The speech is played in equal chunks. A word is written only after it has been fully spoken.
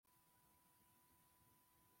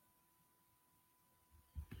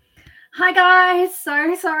Hi guys,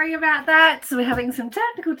 so sorry about that. So we're having some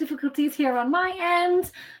technical difficulties here on my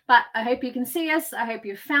end, but I hope you can see us. I hope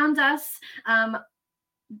you've found us. I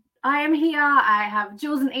am here. I have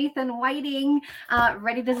Jules and Ethan waiting,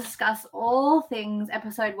 ready to discuss all things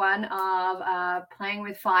episode 1 of Playing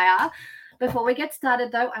with Fire. Before we get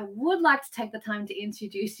started, though, I would like to take the time to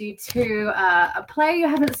introduce you to a player you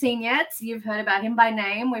haven't seen yet. You've heard about him by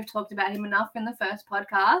name. We've talked about him enough in the first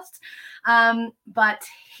podcast. But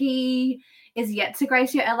he is yet to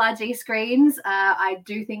grace your LRG screens. I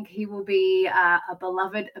do think he will be a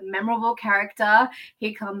beloved, memorable character.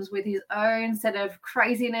 He comes with his own set of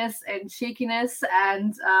craziness and cheekiness,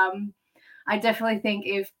 and I definitely think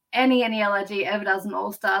if any LRG ever does an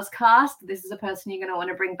All-Stars cast, this is a person you're going to want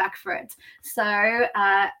to bring back for it. So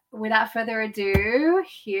without further ado,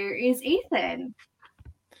 here is Ethan.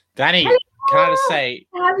 Danny, Hello. Can I just say...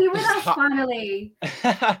 Have you with us finally?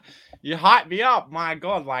 You hyped me up. My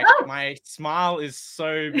God, my smile is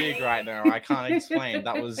so big right now. I can't explain.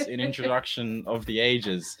 That was an introduction of the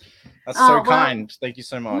ages. That's kind. Thank you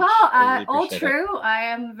so much. Well, really all true. I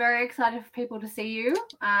am very excited for people to see you.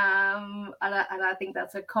 And I think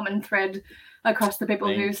that's a common thread across the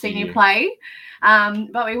people who've seen you play.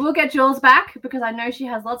 But we will get Jules back because I know she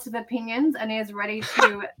has lots of opinions and is ready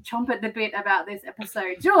to chomp at the bit about this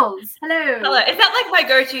episode. Jules, hello. Hello. Is that like my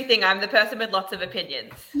go-to thing? I'm the person with lots of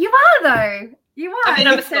opinions. You are, though. You are. I mean,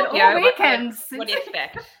 I'm a Scorpio. All weekend. What do you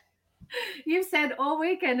expect? You've said all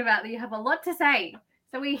weekend about that you have a lot to say.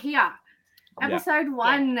 So we're here. Episode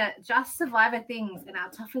 1, Just Survivor Things in our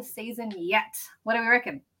toughest season yet. What do we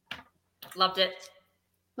reckon? Loved it.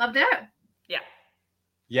 Loved it? Yeah.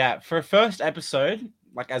 Yeah, for a first episode,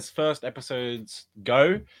 as first episodes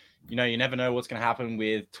go, you never know what's going to happen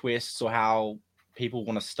with twists or how people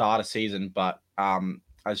want to start a season. But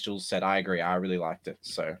as Jules said, I agree. I really liked it.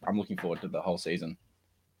 So I'm looking forward to the whole season.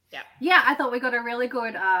 Yeah. Yeah, I thought we got a really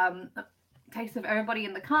good taste of everybody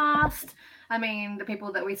in the cast. I mean, the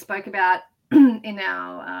people that we spoke about in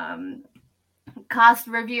our cast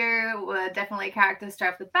review were definitely characters straight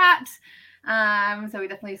off the bat. So we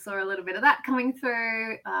definitely saw a little bit of that coming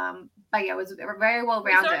through. But yeah, it was very well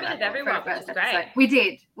rounded. We saw a bit of everyone, which is great. We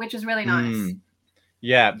did, which was really nice.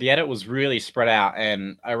 Yeah, the edit was really spread out,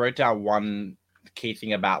 and I wrote down one key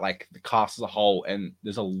thing about the cast as a whole, and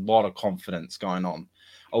there's a lot of confidence going on.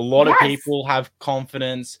 A lot of people have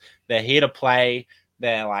confidence. They're here to play.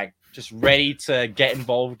 They're just ready to get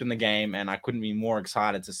involved in the game, and I couldn't be more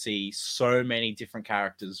excited to see so many different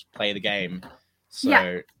characters play the game.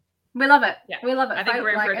 So we love it. Yeah. We love it. I think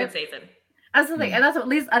we're in for a good season. Absolutely. And that's what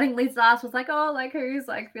Liz, I think Liz asked was who's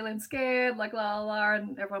feeling scared, la la la,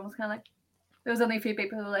 and everyone was kind of there was only a few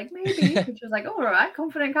people who were maybe, which was all right,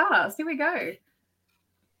 confident cast, here we go.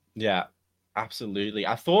 Yeah, absolutely.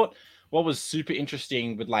 I thought what was super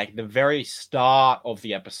interesting with the very start of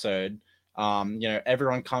the episode,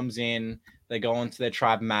 everyone comes in, they go onto their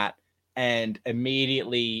tribe mat, and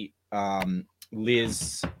immediately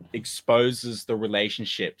Liz exposes the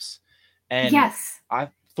relationships. And I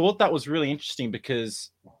thought that was really interesting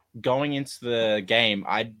because going into the game,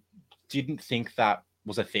 I didn't think that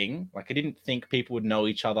was a thing. I didn't think people would know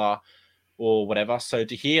each other or whatever. So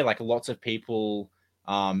to hear lots of people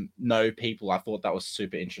know people, I thought that was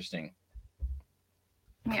super interesting.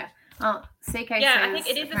 Yeah. CK I think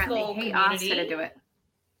it is a small community. He asked her to do it.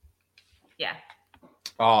 Yeah.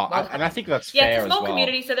 And I think that's fair as well. Yeah, it's a small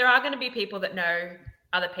community, so there are going to be people that know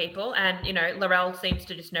other people, and Laurel seems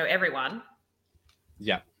to just know everyone.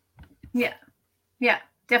 Yeah. Yeah,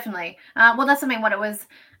 definitely. Well, that's what it was.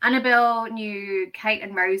 Annabelle knew Kate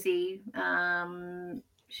and Rosie.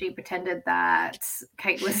 She pretended that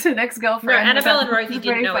Kate was her ex-girlfriend. No, Annabelle and Rosie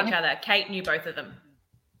didn't know each other. Kate knew both of them.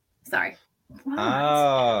 Sorry.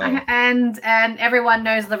 Oh. And everyone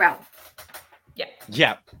knows Laurel. Yeah.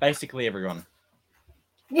 Yeah, basically everyone.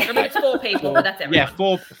 I mean, it's 4 people, but that's everyone.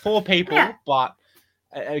 Yeah, four people, but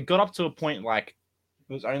it got up to a point it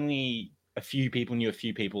was only a few people knew a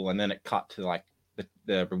few people, and then it cut to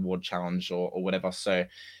the reward challenge or whatever. So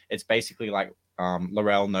it's basically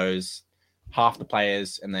Laurel knows half the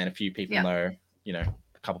players, and then a few people know, a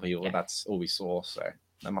couple people. Yeah. That's all we saw. So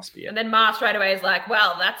that must be it. And then Ma straight away is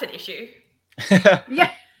well, that's an issue.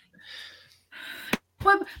 Yeah.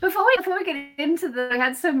 Well, before we get into we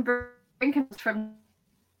had some brinkings from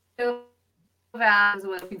hours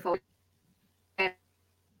we're looking forward.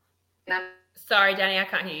 Sorry, Danny, I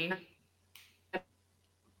can't hear you.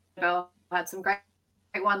 Bill had some great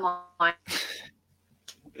one line.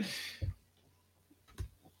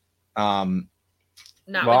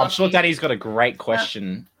 No, well, I'm sure Danny's got a great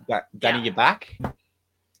question. Danny, you're back?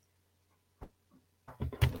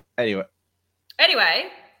 Anyway,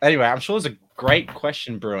 Anyway, I'm sure there's a great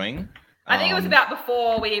question brewing. I think it was about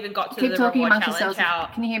before we even got to Keep the talking reward amongst challenge.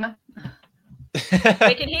 yourselves. Can you hear me?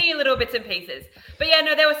 We can hear you little bits and pieces. But yeah,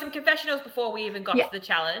 no, there were some confessionals before we even got to the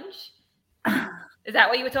challenge. Is that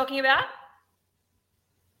what you were talking about?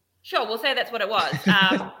 Sure, we'll say that's what it was.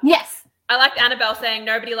 Yes. I liked Annabelle saying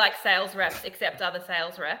nobody likes sales reps except other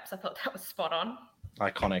sales reps. I thought that was spot on.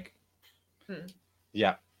 Iconic.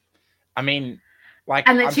 Yeah. I mean, like,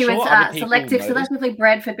 and that I'm she sure was other people selectively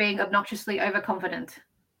bred for being obnoxiously overconfident.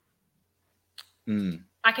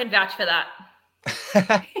 I can vouch for that.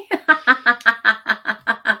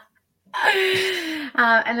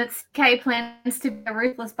 And it's Kay plans to be a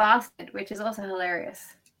ruthless bastard, which is also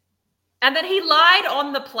hilarious. And then he lied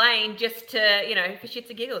on the plane just to, you know, for shits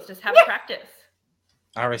and giggles, just have practice.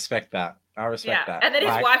 I respect that. that. And then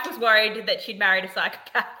his wife was worried that she'd married a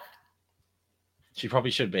psychopath. She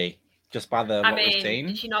probably should be, just by what we've seen.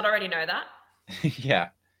 Did she not already know that? Yeah.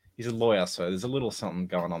 He's a lawyer, so there's a little something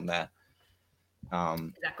going on there.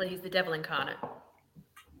 Exactly. He's the devil incarnate.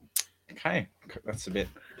 Okay. That's a bit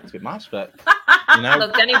much, but you know.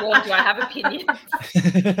 Look, Danny warned you, I have opinions.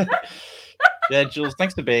 Yeah, Jules,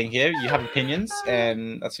 thanks for being here. You have opinions,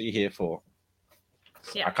 and that's what you're here for.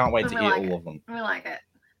 Yeah. I can't wait to hear all of them. I like it.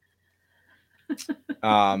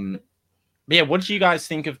 But yeah, what did you guys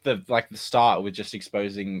think of the start with just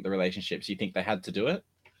exposing the relationships? You think they had to do it?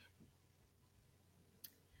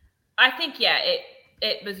 I think, yeah,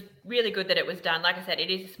 it was really good that it was done. Like I said, it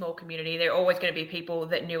is a small community. There are always going to be people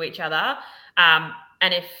that knew each other. And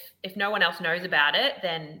if no one else knows about it,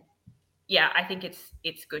 then yeah, I think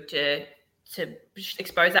it's good to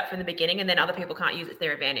expose that from the beginning, and then other people can't use it to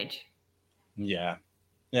their advantage. Yeah,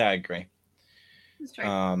 I agree. That's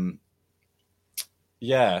true.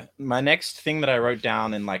 Yeah, my next thing that I wrote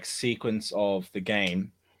down in sequence of the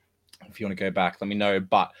game, if you want to go back, let me know.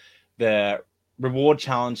 But the reward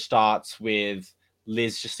challenge starts with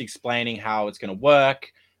Liz just explaining how it's going to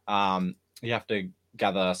work. You have to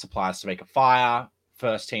gather supplies to make a fire.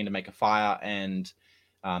 First team to make a fire and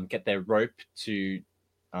get their rope to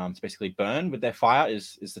basically burn with their fire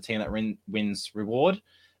is the team that wins reward.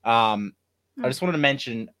 I just wanted to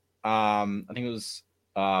mention, I think it was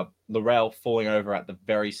Laurel falling over at the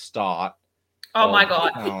very start. Oh my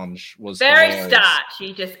god! Challenge was very hilarious. start.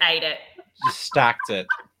 She just ate it. Just stacked it.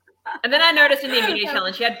 And then I noticed in the immunity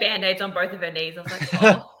challenge, she had band-aids on both of her knees. I was like,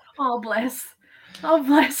 oh, oh bless.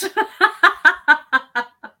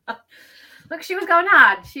 Look, she was going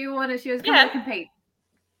hard. She was going to compete.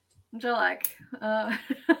 Which I like.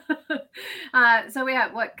 So we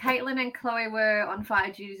have Caitlin and Chloe were on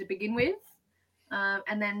fire duty to begin with.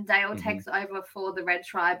 And then Dale takes over for the Red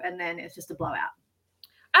Tribe, and then it's just a blowout.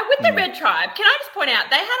 With the Red Tribe, can I just point out,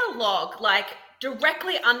 they had a log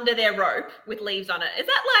directly under their rope with leaves on it. Is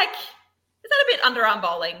that a bit underarm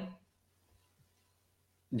bowling?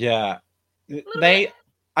 Yeah.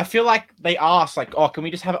 I feel like they asked, can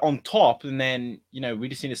we just have it on top? And then, we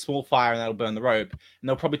just need a small fire and that'll burn the rope. And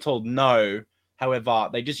they're probably told no. However,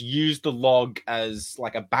 they just used the log as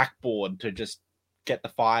a backboard to just get the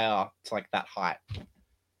fire to that height.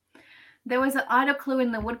 There was an idle clue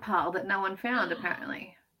in the woodpile that no one found,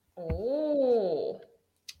 apparently. Oh.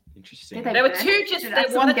 Interesting. There were two they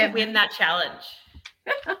wanted to win that challenge.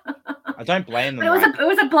 I don't blame them. It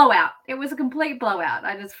was a blowout. It was a complete blowout.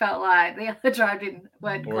 I just felt like the other tribe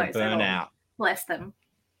weren't close at all. Burnout. Bless them.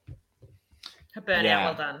 A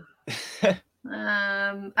burnout, well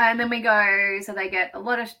done. And then we go, so they get a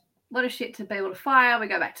lot of shit to be able to fire. We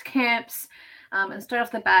go back to camps. And straight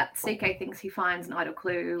off the bat, CK thinks he finds an idle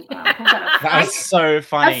clue. That's so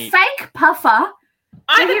funny. A fake puffer.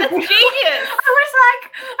 I think that's genius.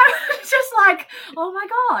 I was just like, oh my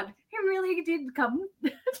god, he really did come.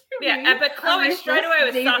 Yeah, but Chloe straight away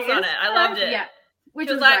was sus on it. I loved it. Yeah, which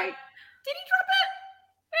was great. Did he drop it?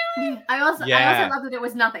 Really? I also loved that it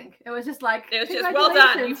was nothing. It was just it was just well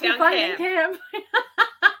done. You found camp.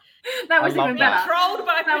 That was even better. Controlled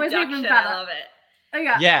by production. I love it.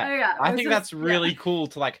 Yeah. I think that's really cool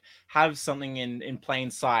to have something in plain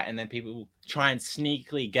sight, and then people will try and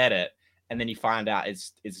sneakily get it, and then you find out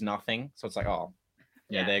it's nothing. So it's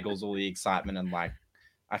there goes all the excitement, and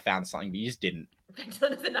I found something, but you just didn't. It's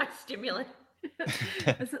a nice stimulant.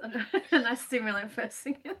 It's a nice stimulant first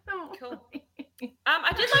thing. Cool.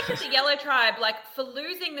 I did like that the Yellow Tribe, for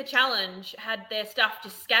losing the challenge, had their stuff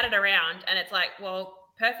just scattered around, and it's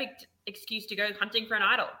perfect excuse to go hunting for an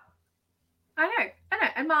idol. I know.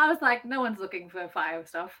 And I was like, no one's looking for fire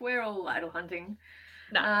stuff. We're all idol hunting.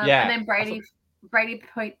 No. And then Brady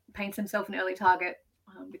paints himself an early target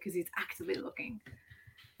because he's actively looking,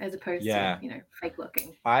 as opposed to fake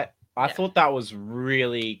looking. I I thought that was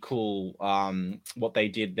really cool. What they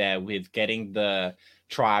did there with getting the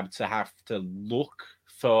tribe to have to look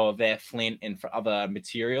for their flint and for other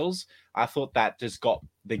materials. I thought that just got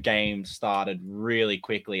the game started really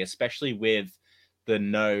quickly, especially with the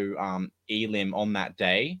no elim on that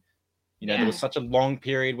day. You know, there was such a long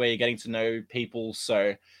period where you're getting to know people,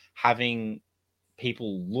 so having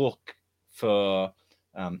people look for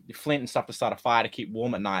flint and stuff to start a fire to keep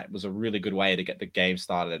warm at night was a really good way to get the game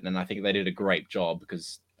started. And I think they did a great job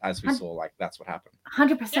because, as we saw, like that's what happened.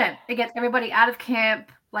 100%. It gets everybody out of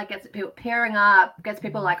camp, like gets people pairing up, gets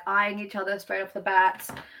people like eyeing each other straight off the bat.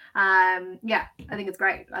 Yeah, I think it's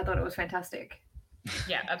great. I thought it was fantastic.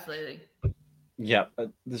 Yeah, absolutely. Yeah,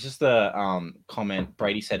 there's just a comment.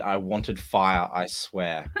 Brady said, "I wanted fire. I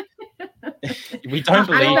swear." We don't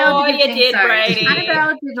believe. Oh, you did, so. Brady.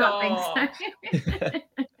 Annabelle did not think so.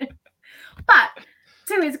 But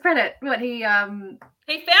to his credit, what he found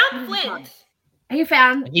Flint. He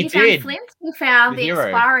found Flint. He found the hero.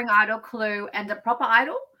 expiring idol clue and a proper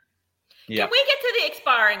idol. Yep. Can we get to the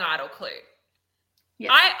expiring idol clue?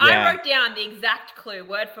 Yes. I wrote down the exact clue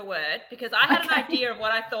word for word because I had an idea of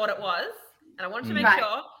what I thought it was, and I wanted to make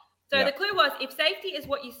sure. So the clue was, if safety is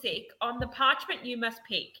what you seek, on the parchment you must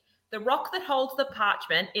peek. The rock that holds the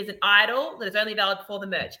parchment is an idol that is only valid for the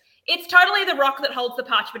merge. It's totally the rock that holds the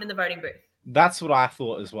parchment in the voting booth. That's what I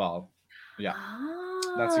thought as well. Yeah.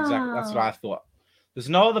 That's what I thought. There's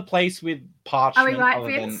no other place with parchment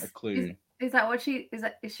other than a clue. Is that what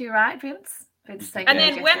is she right, Vince? And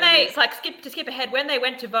then when they skip ahead, when they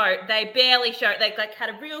went to vote, they barely showed. They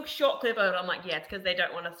had a real short clip of it. I'm like, yeah, it's because they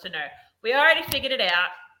don't want us to know. We already figured it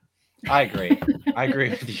out. I agree. I agree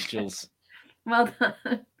with you, Jules. Well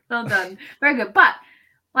done. Well done. Very good. But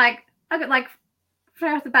I got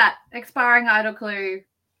straight off the bat, expiring idol clue,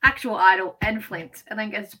 actual idol, and Flint, and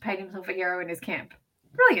then gets to paint himself a hero in his camp.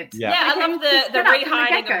 Brilliant. Yeah, I love the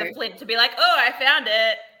rehiding of the Flint to be like, oh, I found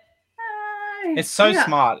it. It's so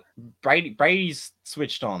smart. Brady's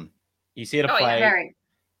switched on. He's here to play. Yeah, very.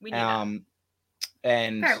 We knew that.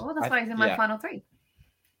 And very well, that's why he's in my final three.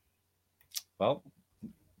 Well,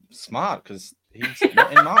 smart because he's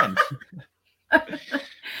not in mine.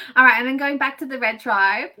 All right, and then going back to the Red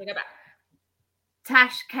Tribe. We go back.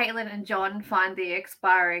 Tash, Caitlin, and John find the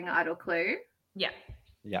expiring idol clue. Yeah.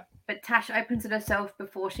 Yeah. But Tash opens it herself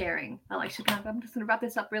before sharing. I'm just going to wrap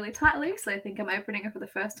this up really tightly, so I think I'm opening it for the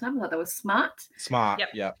first time. I thought that was smart. Smart.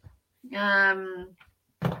 Yep. And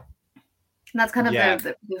that's kind of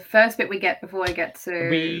the first bit we get before we get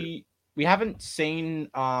to. We haven't seen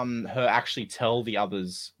her actually tell the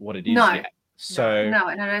others what it is yet. So no,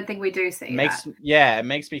 and I don't think we do see that. It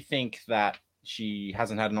makes me think that she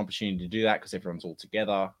hasn't had an opportunity to do that because everyone's all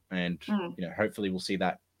together, and hopefully we'll see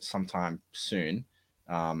that sometime soon.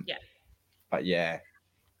 But yeah.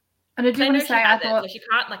 And I do want to say, I thought she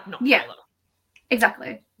can't not tell her.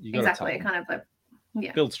 Exactly. Kind of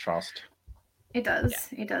builds trust. It does.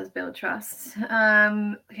 Yeah. It does build trust. We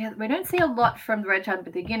don't see a lot from the Red Tribe at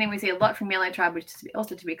the beginning. We see a lot from Yellow Tribe, which is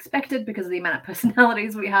also to be expected because of the amount of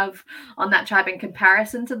personalities we have on that tribe in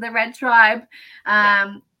comparison to the Red Tribe.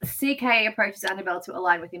 CK approaches Annabelle to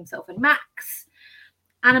align with himself and Max.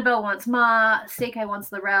 Annabelle wants Ma. CK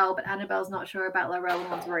wants Laurel, but Annabelle's not sure about Laurel and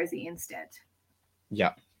wants Rosie instead.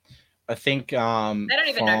 Yeah. I think they don't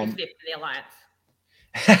even know who's left in the alliance.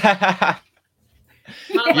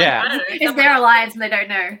 It's their alliance and they don't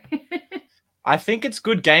know. I think it's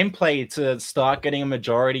good gameplay to start getting a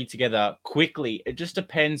majority together quickly. It just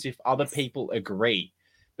depends if other people agree,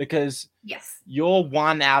 because you're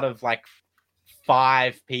one out of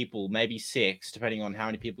 5 people, maybe 6, depending on how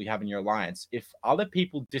many people you have in your alliance. If other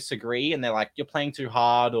people disagree and they're like, you're playing too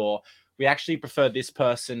hard, or we actually prefer this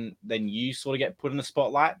person, then you sort of get put in the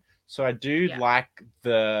spotlight. So I do like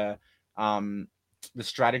the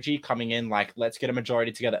strategy coming in, let's get a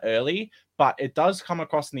majority together early, but it does come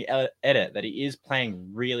across in the edit that he is playing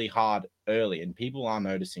really hard early, and people are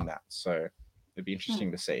noticing that. So it'd be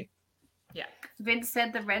interesting to see. Yeah. Vince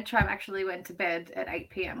said the Red Tribe actually went to bed at 8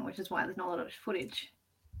 p.m, which is why there's not a lot of footage.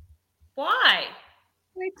 Why?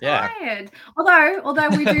 We're tired. Although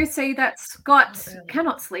we do see that Scott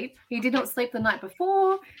cannot sleep. He did not sleep the night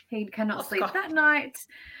before. He cannot sleep that night.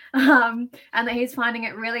 And that he's finding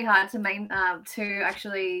it really hard to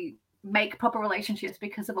actually make proper relationships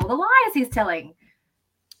because of all the lies he's telling.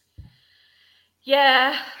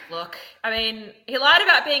 Yeah, look, I mean, he lied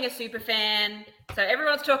about being a super fan, so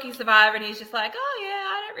everyone's talking Survivor, and he's just like, oh yeah,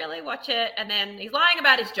 I don't really watch it, and then he's lying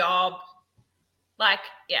about his job.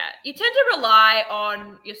 You tend to rely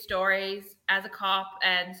on your stories as a cop,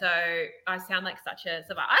 and so I sound like such a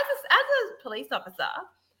survivor. As a police officer,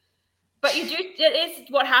 But you do. It is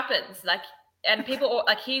what happens. Like, and people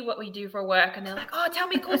like hear what we do for work, and they're like, "Oh, tell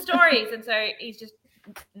me cool stories." And so he's just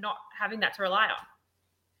not having that to rely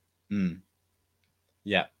on.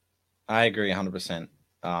 Yeah, I agree 100%.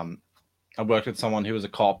 I worked with someone who was a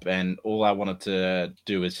cop, and all I wanted to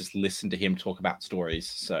do is just listen to him talk about stories.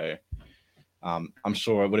 So I'm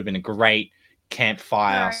sure it would have been a great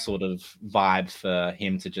campfire sort of vibe for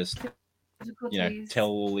him to just, tell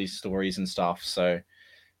all these stories and stuff. So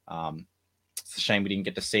it's a shame we didn't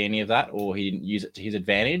get to see any of that, or he didn't use it to his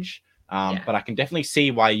advantage. But I can definitely see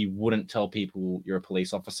why you wouldn't tell people you're a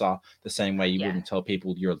police officer the same way you wouldn't tell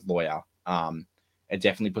people you're a lawyer. It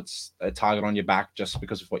definitely puts a target on your back just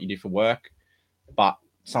because of what you do for work. But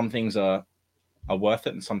some things are worth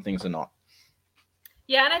it and some things are not.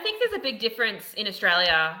 Yeah, and I think there's a big difference in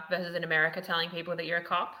Australia versus in America telling people that you're a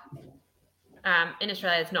cop. In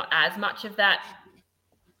Australia, it's not as much of that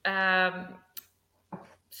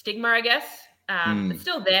stigma, I guess. It's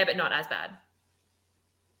still there, but not as bad.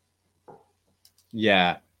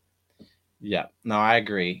 Yeah. No, I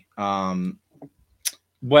agree.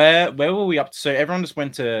 Where were we up to? So everyone just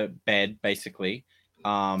went to bed, basically.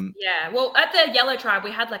 Yeah. Well, at the Yellow Tribe,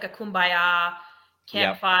 we had like a kumbaya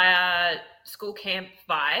campfire school camp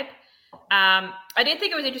vibe. I did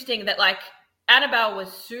think it was interesting that like Annabelle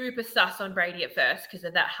was super sus on Brady at first because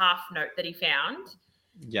of that half note that he found.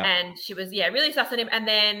 Yeah. And she was, really sus on him. And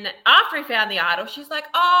then after he found the idol, she's like,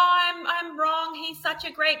 "Oh, I'm wrong. He's such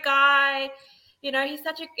a great guy.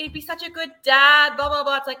 He'd be such a good dad, blah, blah,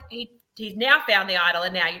 blah." It's like he's now found the idol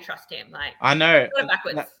and now you trust him. Like, I know.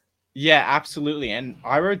 Backwards. Yeah, absolutely. And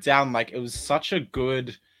I wrote down like it was such a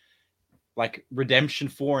good like redemption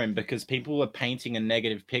for him because people were painting a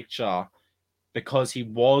negative picture because he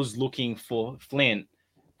was looking for Flint.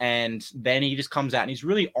 And then he just comes out and he's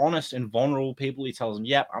really honest and vulnerable. People, he tells them,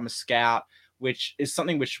 "Yep, I'm a scout," which is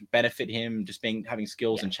something which benefit him just having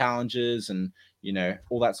skills and challenges and,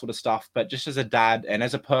 all that sort of stuff. But just as a dad and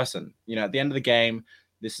as a person, at the end of the game,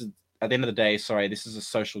 this is a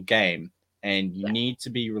social game and you need to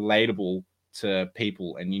be relatable to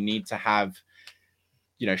people and you need to have,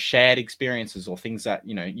 shared experiences or things that,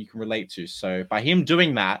 you can relate to. So by him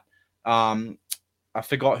doing that, I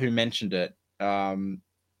forgot who mentioned it.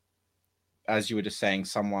 As you were just saying,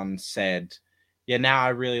 someone said, "Yeah, now I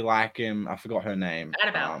really like him." I forgot her name.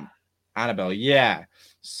 Annabelle. Yeah.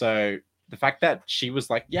 So the fact that she was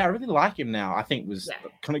like, "Yeah, I really like him now," I think was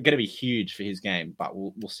kind of going to be huge for his game. But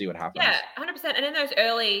we'll see what happens. Yeah, 100%. And in those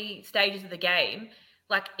early stages of the game,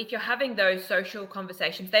 like if you're having those social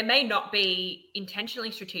conversations, they may not be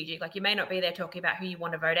intentionally strategic. Like you may not be there talking about who you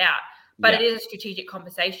want to vote out, but it is a strategic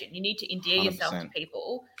conversation. You need to endear 100%. Yourself to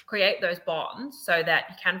people, create those bonds so that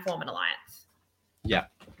you can form an alliance. Yeah,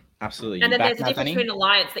 absolutely. And then there's a difference between an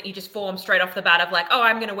alliance that you just form straight off the bat of like, "Oh,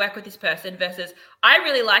 I'm going to work with this person," versus "I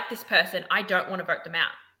really like this person. I don't want to vote them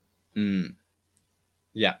out."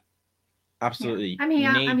 Yeah, absolutely. Yeah.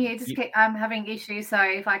 I'm here. I'm having issues. So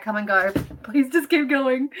if I come and go, please just keep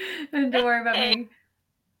going and don't worry about me.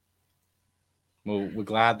 Well, we're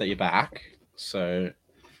glad that you're back. So,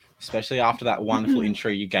 especially after that wonderful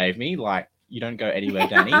intro you gave me, like you don't go anywhere,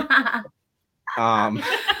 Danny.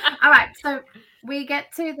 All right. So we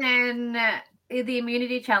get to then the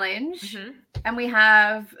immunity challenge, and we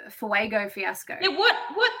have Fuego Fiasco. Yeah, what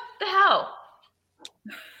the hell?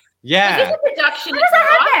 Yeah. Is this a production? How does that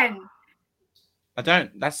happen? I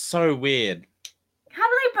don't. That's so weird. How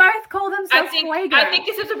do they both call themselves Fuego? I think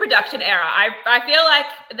this is a production error. I feel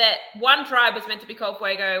like that one tribe was meant to be called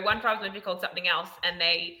Fuego, one tribe was meant to be called something else, and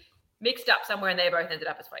they mixed up somewhere and they both ended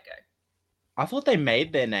up as Fuego. I thought they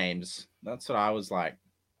made their names. That's what I was like.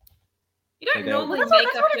 You don't normally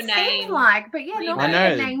make up your name. Like, but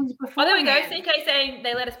normally the names before. Oh, there we go. CK saying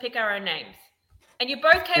they let us pick our own names. And you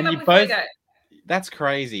both came up with Fuego. That's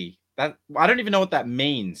crazy. I don't even know what that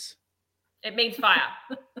means. It means fire.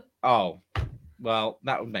 Oh, well,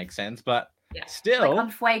 that would make sense, but still. Like on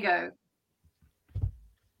Fuego.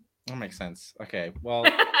 That makes sense. Okay, well.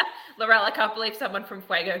 Laurel, I can't believe someone from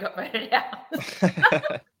Fuego got voted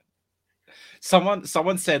out.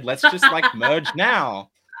 Someone said, "Let's just like merge now."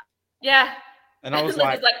 Yeah. And I was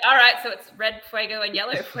like, "All right, so it's red Fuego and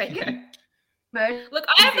yellow Fuego." Look,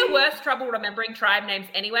 I have the worst trouble remembering tribe names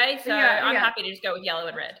anyway, so I'm happy to just go with yellow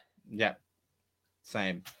and red. Yeah,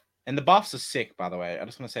 same. And the buffs are sick, by the way. I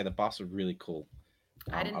just want to say the buffs are really cool.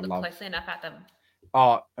 I didn't look closely enough at them.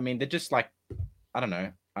 Oh, I mean, they're just like, I don't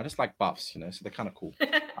know. I just like buffs, so they're kind of cool.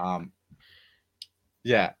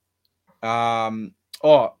 Yeah.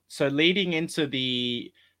 So leading into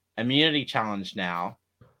the immunity challenge now,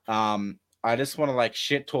 I just want to like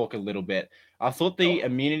shit talk a little bit. I thought the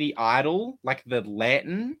immunity idol, like the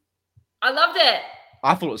lantern, I loved it.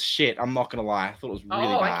 I thought it was shit. I'm not gonna lie. I thought it was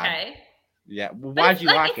really bad. Okay. Yeah. Well, But why it's did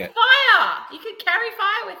you like it's it? fire. You could carry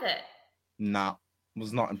fire with it. Nah,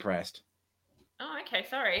 was not impressed. Oh, okay.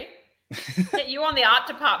 Sorry. Get you on the art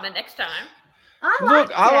department next time.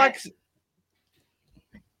 Look, I like. Yeah,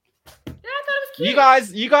 I thought it was cute.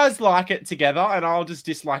 You guys like it together, and I'll just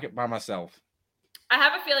dislike it by myself. I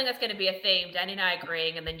have a feeling that's going to be a theme. Danny and I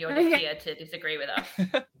agreeing, and then you're just here to disagree with us.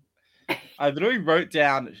 I literally wrote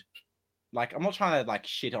down, like, I'm not trying to like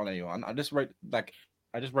shit on anyone. I just wrote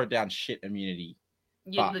down shit immunity.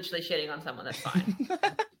 You're literally shitting on someone. That's fine.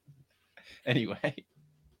 Anyway,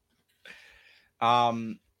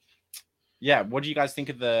 yeah. What do you guys think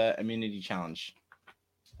of the immunity challenge?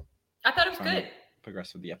 I thought it was good.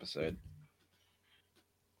 Progress with the episode.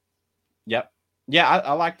 Yep. Yeah,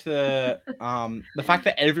 I liked the fact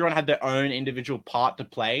that everyone had their own individual part to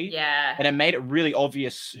play. Yeah. And it made it really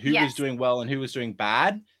obvious who was doing well and who was doing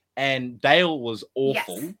bad. And Dale was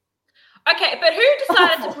awful. Yes. Okay, but who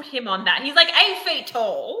decided to put him on that? He's like 8 feet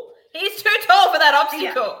tall. He's too tall for that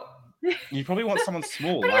obstacle. Yeah. You probably want someone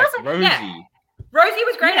small, like also, Rosie. Yeah. Rosie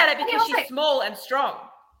was great at it because she's small and strong.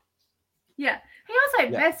 Yeah. He also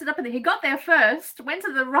messed it up, and he got there first, went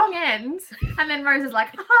to the wrong end, and then Rose is like,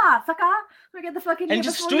 "Ha, sucker! We get the fucking and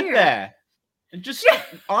just stood there, and just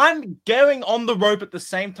I'm going on the rope at the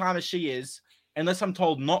same time as she is, unless I'm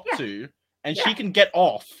told not to, and she can get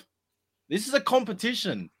off. This is a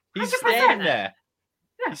competition. He's 100%. Standing there.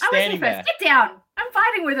 Yeah, He's standing there. Get down. I'm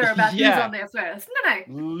fighting with her about who's on there first. No.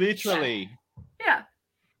 Literally.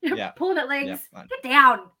 Yeah. Pulling at legs. Yeah, get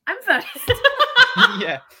down. I'm first.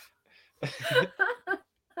 Yeah.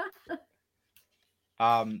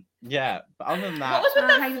 Yeah, but other than that, what was with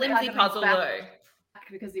that flimsy puzzle though?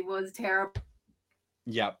 Because he was terrible.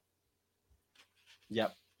 Yep.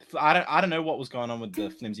 I don't know what was going on with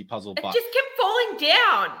the flimsy puzzle, but it just kept falling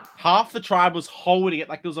down. Half the tribe was holding it,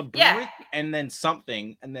 like there was a brick and then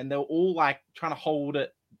something, and then they were all like trying to hold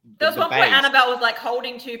it. There was one point Annabelle was like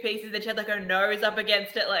holding 2 pieces and she had like her nose up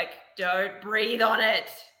against it, like, don't breathe on it.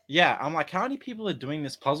 Yeah, I'm like, how many people are doing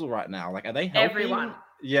this puzzle right now? Like, are they helping? Everyone.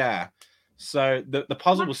 Yeah. So the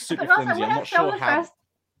puzzle was super flimsy. I'm not sure how.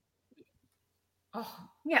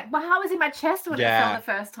 Yeah, well, how was in my chest when it fell the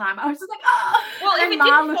first time? I was just like, oh. Well, if it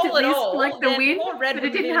didn't fall at all, like the wind, poor Red but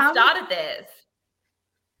it didn't have started theirs.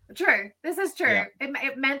 True. This is true. Yeah.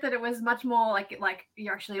 It meant that it was much more like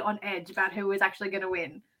you're actually on edge about who is actually going to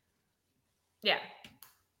win. Yeah.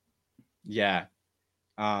 Yeah.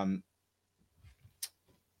 I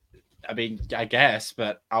mean, I guess,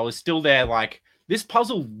 but I was still there like, this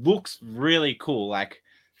puzzle looks really cool. Like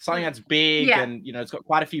something that's big and, you know, it's got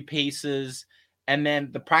quite a few pieces. And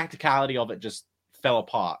then the practicality of it just fell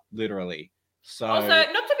apart, literally. So also,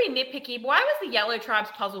 not to be nitpicky, why was the Yellow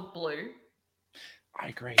Tribe's puzzle blue? I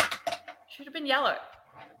agree. Should have been yellow.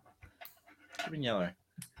 Should have been yellow.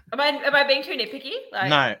 Am I being too nitpicky? Like...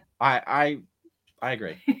 No, I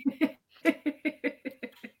agree.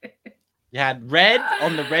 You had red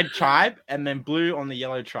on the red tribe and then blue on the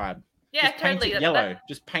yellow tribe. Yeah, just paint totally. It yellow.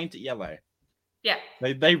 Just paint it yellow. Yeah.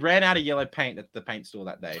 They ran out of yellow paint at the paint store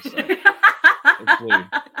that day. So it's blue.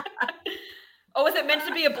 Or was it meant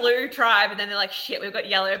to be a blue tribe and then they're like, shit, we've got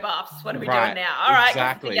yellow buffs. What are we doing now? All right,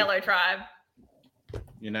 exactly. The yellow tribe.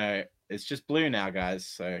 You know, it's just blue now, guys.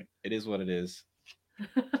 So it is what it is.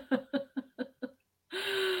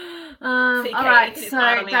 All right,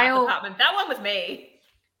 so Dale... That one was me.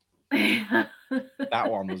 That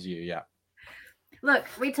one was you, yeah. Look,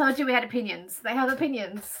 we told you we had opinions. They have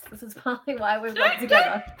opinions. This is partly why we've got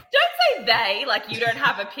together. Don't say they like you don't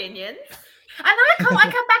have opinions. And then I come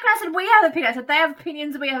back and I said we have opinions. I said they have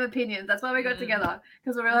opinions, we have opinions. That's why we got together,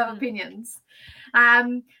 because we all have opinions.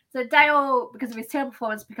 So Dale, because of his terrible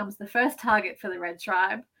performance, becomes the first target for the Red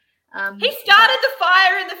Tribe. He started the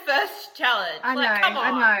fire in the first challenge.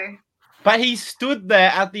 I know. But he stood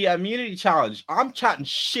there at the immunity challenge. I'm chatting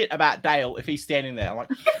shit about Dale if he's standing there. I'm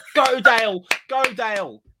like, go Dale, go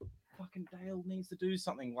Dale. Fucking Dale needs to do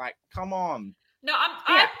something. Like, come on. No,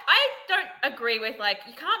 I don't agree with, like,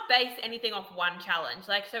 you can't base anything off one challenge.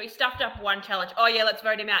 Like, so he stuffed up one challenge. Oh yeah, let's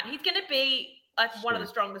vote him out. He's going to be like one of the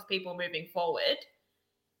strongest people moving forward.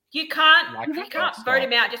 You can't vote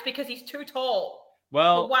him out just because he's too tall.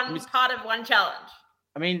 Well, for part of one challenge.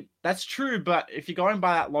 I mean, that's true, but if you're going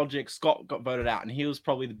by that logic, Scott got voted out, and he was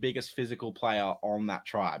probably the biggest physical player on that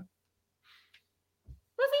tribe.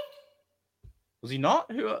 Was he? Was he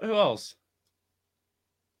not? Who else?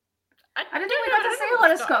 I don't think we got to see a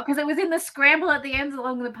lot of Scott because it was in the scramble at the end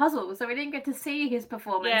along the puzzle, so we didn't get to see his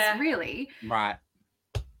performance really. Right.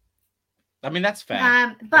 I mean, that's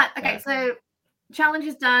fair. But okay, so challenge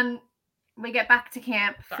is done. we get back to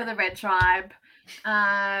camp for the Red Tribe.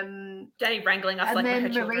 Danny wrangling us and like then we're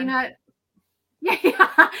her children. Marina,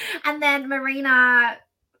 yeah, and then Marina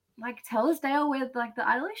like tells Dale where like the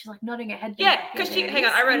idol is. She's like nodding her head. Yeah, because she hang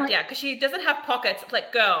on, I wrote it down because she doesn't have pockets. It's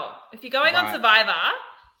like, girl, if you're going on Survivor,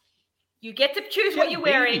 you get to choose what you're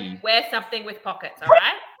wearing. Wear something with pockets, all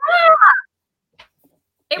right?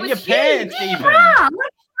 It was your huge. pants, even. Bra. Like,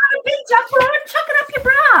 a big jumper on, chuck it up your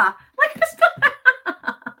bra. Like it's not.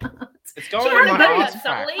 It's going in my ass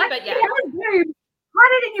subtly, like, but yeah.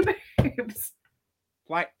 Hide it in your boobs.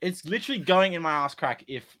 Like it's literally going in my ass crack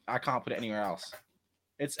if I can't put it anywhere else.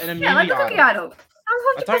 It's an immunity like the cookie idol.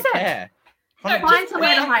 I don't care. No, find just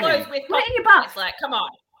wear clothes with put it in your pockets. butt. Like, come on.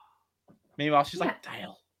 Meanwhile, she's like,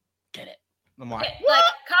 Dale, get it. I'm like, like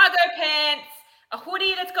cargo pants, a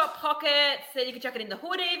hoodie that's got pockets, then you can chuck it in the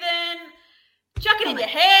hood even. Chuck it in your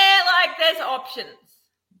hair. Like, there's options.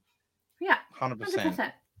 Yeah.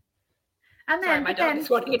 100%. And then,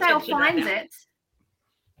 Dale finds it.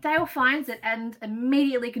 Dale finds it and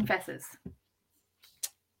immediately confesses.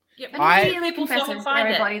 Yep. Immediately confesses to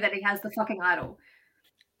everybody that he has the fucking idol.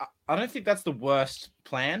 I don't think that's the worst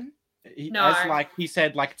plan. No. As like he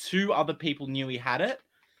said, like 2 other people knew he had it.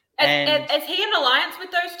 And is he in alliance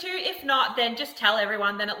with those 2? If not, then just tell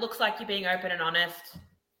everyone. Then it looks like you're being open and honest.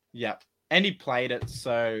 Yeah. And he played it.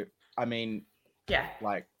 So, I mean, yeah,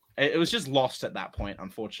 like it was just lost at that point,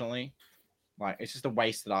 unfortunately. Like it's just a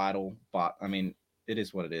wasted idol. But I mean, it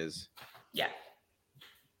is what it is. Yeah.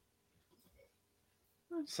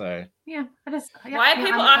 So. Yeah. Why are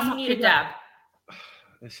people asking you to dab?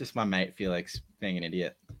 It's just my mate Felix being an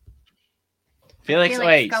idiot. Felix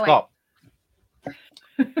wait, stop.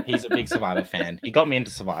 He's a big Survivor fan. He got me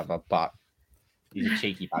into Survivor, but he's a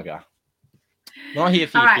cheeky bugger. Not here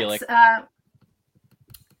for you, Felix.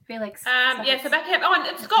 Felix. Yeah, so back here. Oh,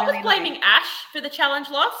 and Scott was blaming Ash for the challenge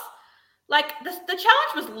loss. Like, the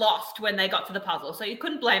challenge was lost when they got to the puzzle, so you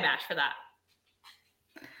couldn't blame Ash for that.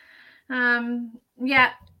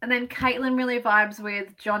 Yeah, and then Caitlin really vibes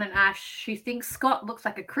with John and Ash. She thinks Scott looks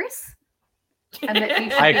like a Chris. And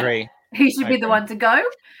that I agree. He should be the one to go.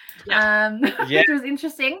 Yeah. Which was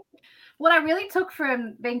interesting. What I really took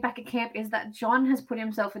from being back at camp is that John has put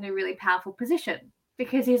himself in a really powerful position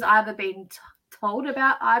because he's either been told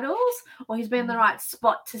about idols or he's been in the right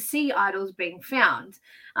spot to see idols being found.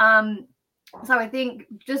 So I think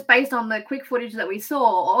just based on the quick footage that we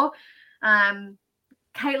saw,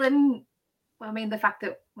 Caitlin, I mean, the fact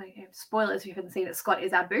that, spoilers if you haven't seen it, Scott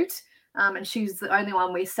is our boot, and she's the only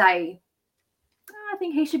one we say, I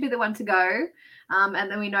think he should be the one to go.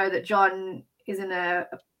 And then we know that John is in a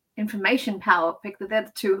information power pick, that they're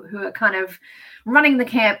the 2 who are kind of running the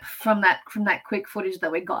camp from that quick footage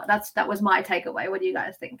that we got. That was my takeaway. What do you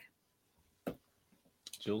guys think?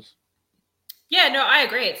 Jules? Yeah, no, I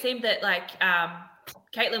agree. It seemed that like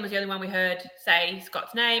Caitlin was the only one we heard say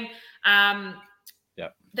Scott's name.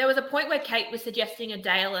 There was a point where Kate was suggesting a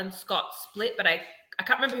Dale and Scott split, but I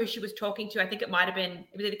can't remember who she was talking to. I think it might have been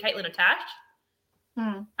either Caitlin or Tash.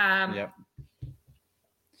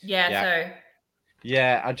 So.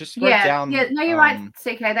 Yeah, I just wrote down. Yeah, no, you're right,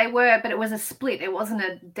 CK. They were, but it was a split. It wasn't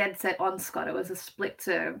a dead set on Scott. It was a split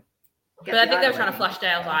to. But I think they were trying to flush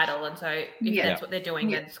Dale's idol, and so if that's what they're doing,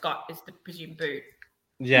 then Scott is the presumed boot.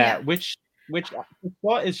 Yeah, which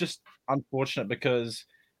Scott is just unfortunate because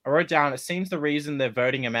I wrote down. It seems the reason they're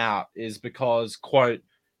voting him out is because, quote,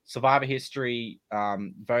 Survivor history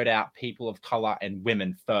vote out people of color and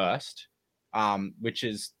women first, which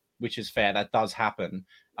is fair. That does happen.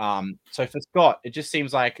 So for Scott, it just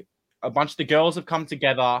seems like a bunch of the girls have come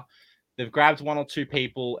together. They've grabbed 1 or 2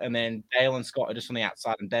 people, and then Dale and Scott are just on the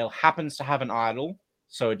outside. And Dale happens to have an idol,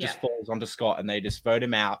 so it just falls onto Scott, and they just vote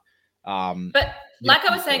him out. But like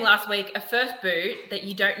I was saying last week, a first boot that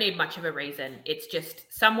you don't need much of a reason. It's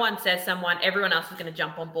just someone says someone, everyone else is going to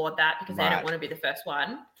jump on board that because they don't want to be the first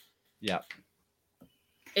one. Yeah.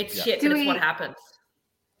 It's shit, but it's what happens.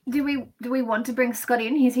 Do we want to bring Scott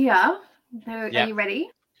in? He's here. Are you ready?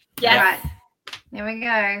 Yes. All right. Here we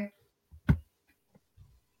go.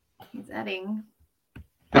 He's adding.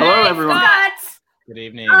 Hello, everyone. Scott! Good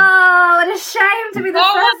evening. Oh, what a shame to be the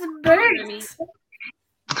first boot.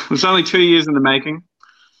 It was only 2 years in the making.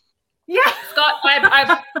 Yeah. Scott, I've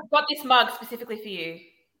got this mug specifically for you.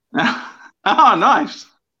 Oh, nice.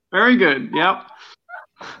 Very good. Yep.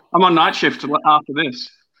 I'm on night shift after this.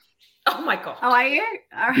 Oh, my God. Oh, are you?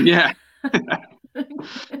 All right. Yeah.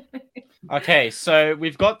 Okay, so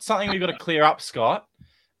we've got something we've got to clear up, Scott.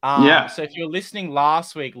 So if you're listening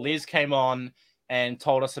last week, Liz came on and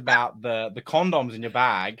told us about the condoms in your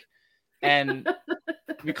bag. And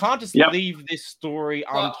we can't just leave this story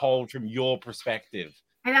untold from your perspective.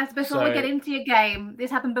 And that's before we get into your game.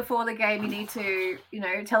 This happened before the game. You need to,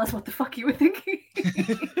 tell us what the fuck you were thinking.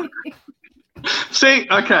 See,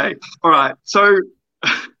 okay, all right. So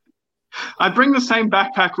I bring the same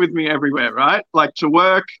backpack with me everywhere, right? Like to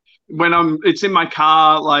work, it's in my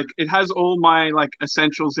car. Like it has all my like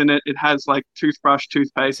essentials in it. It has like toothbrush,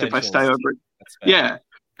 toothpaste. If I stay over it, yeah,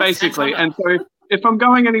 basically. And so if I'm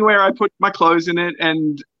going anywhere, I put my clothes in it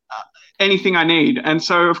and anything I need. And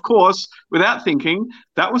so, of course, without thinking,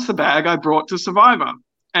 that was the bag I brought to Survivor.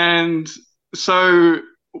 And so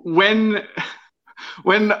when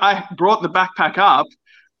I brought the backpack up,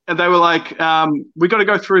 they were like, we got to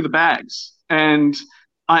go through the bags. And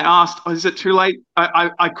I asked, is it too late?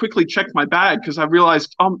 I quickly checked my bag because I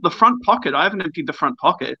realized, the front pocket, I haven't emptied the front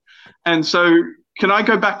pocket. And so can I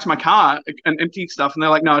go back to my car and empty stuff? And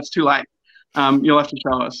they're like, no, it's too late. You'll have to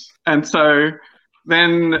show us. And so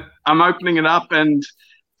then I'm opening it up and,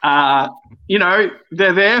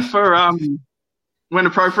 they're there for when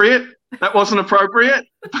appropriate. That wasn't appropriate,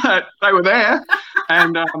 but they were there.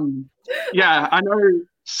 And, I know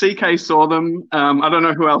CK saw them. I don't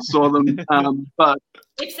know who else saw them, but...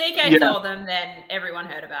 If CK saw them, then everyone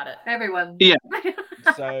heard about it. Everyone. Yeah.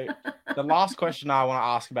 So the last question I want to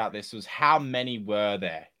ask about this was how many were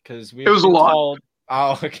there? Because it was a lot.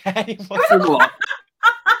 Oh, okay. It was a lot.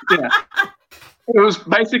 Yeah. It was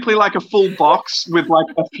basically like a full box with like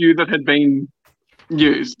a few that had been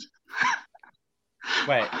used.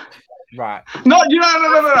 Wait, right. No. You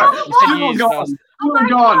were gone. You were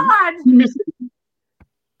gone.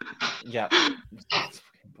 Yeah.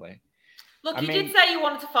 Look, you did say you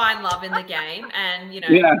wanted to find love in the game, and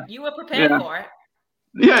you were prepared for it.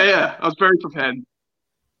 Yeah. I was very prepared.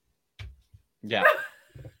 Yeah.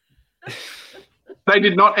 They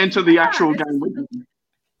did not enter the actual game with me.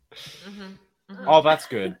 Mm-hmm. Mm-hmm. Oh, that's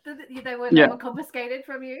good. They were confiscated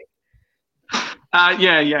from you?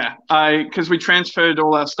 Yeah. Because we transferred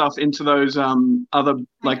all our stuff into those other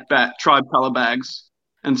like tribe color bags,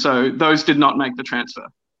 and so those did not make the transfer.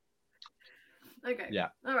 Okay. Yeah.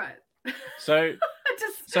 All right. So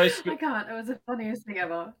I can't. It was the funniest thing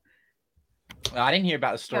ever. I didn't hear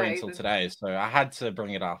about the story until today, so I had to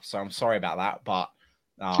bring it up. So I'm sorry about that, but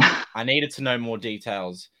I needed to know more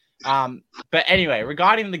details. But anyway,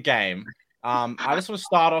 regarding the game, I just want to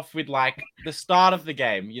start off with like the start of the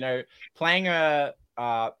game. Playing a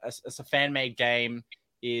fan-made game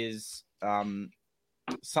is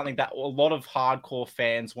something that a lot of hardcore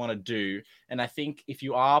fans want to do, and I think if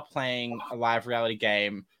you are playing a live reality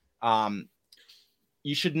game,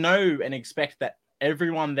 you should know and expect that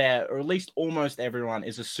everyone there, or at least almost everyone,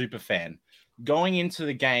 is a super fan. Going into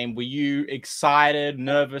the game, were you excited,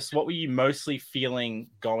 nervous? What were you mostly feeling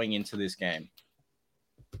going into this game?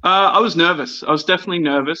 I was nervous. I was definitely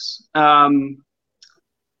nervous. I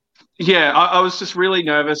was just really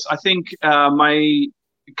nervous. I think my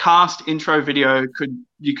cast intro video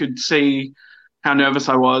you could see how nervous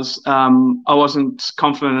I was. I wasn't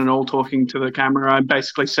confident at all talking to the camera. I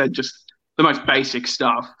basically said just the most basic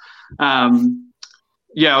stuff. I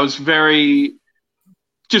was very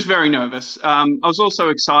nervous. I was also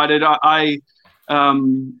excited. I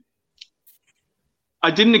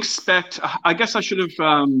didn't expect. I guess I should have.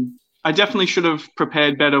 I definitely should have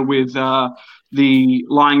prepared better with the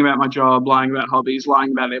lying about my job, lying about hobbies,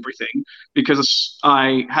 lying about everything, because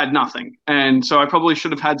I had nothing, and so I probably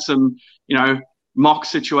should have had some, mock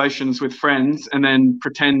situations with friends, and then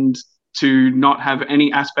pretend to not have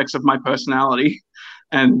any aspects of my personality,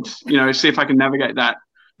 and see if I can navigate that,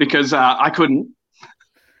 because I couldn't.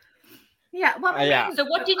 Yeah. Well, So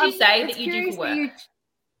what did you say that you do for work?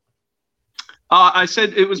 I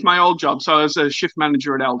said it was my old job, so I was a shift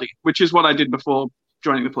manager at Aldi, which is what I did before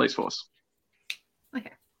joining the police force.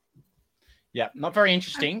 Okay. Yeah, not very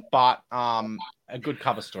interesting, but a good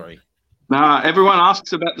cover story. Nah, everyone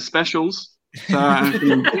asks about the specials, so I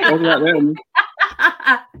can talk about them.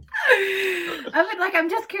 I'm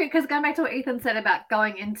just curious, because going back to what Ethan said about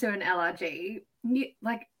going into an LRG,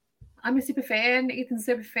 I'm a super fan, Ethan's a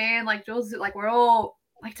super fan, like Jules, like we're all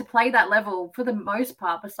like to play that level for the most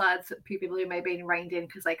part, besides a few people who may be reined in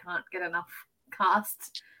because they can't get enough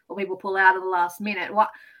casts or people pull out at the last minute.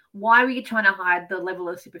 Why were you trying to hide the level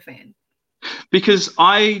of super fan? Because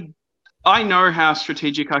I know how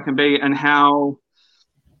strategic I can be, and how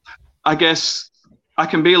I guess I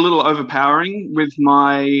can be a little overpowering with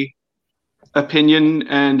my opinion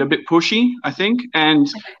and a bit pushy, I think. And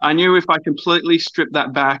I knew if I completely stripped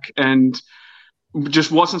that back and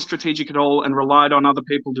just wasn't strategic at all and relied on other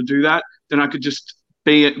people to do that, then I could just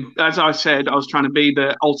be, as I said, I was trying to be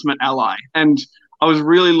the ultimate ally. And I was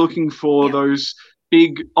really looking for those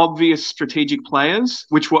big, obvious strategic players,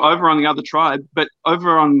 which were over on the other tribe, but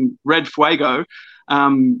over on Red Fuego,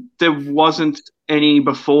 there wasn't any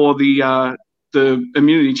before the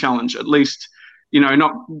immunity challenge. At least,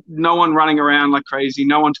 no one running around like crazy,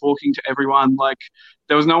 no one talking to everyone. Like,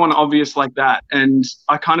 there was no one obvious like that, and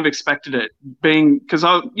I kind of expected it, because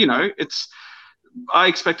I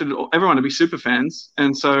expected everyone to be super fans,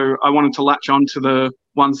 and so I wanted to latch on to the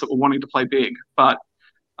ones that were wanting to play big. But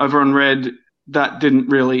over on Red, that didn't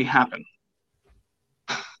really happen.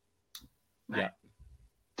 Yeah,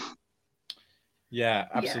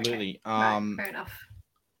 absolutely. Yeah, okay. Fair enough.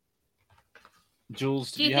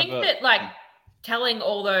 Jules, do you think that, like, telling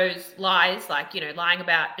all those lies, like, lying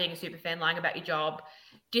about being a super fan, lying about your job,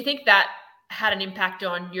 do you think that had an impact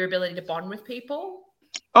on your ability to bond with people?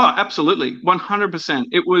 Oh, absolutely. 100%.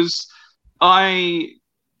 I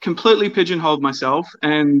completely pigeonholed myself,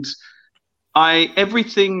 and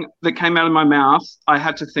everything that came out of my mouth, I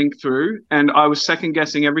had to think through, and I was second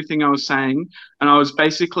guessing everything I was saying. And I was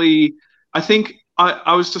basically, I think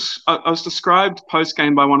I was described post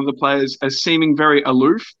game by one of the players as seeming very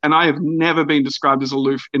aloof, and I have never been described as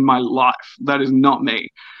aloof in my life. That is not me.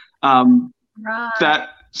 Right.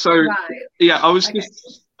 Yeah, I was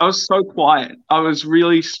so quiet. I was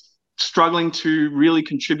really struggling to really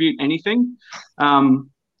contribute anything. And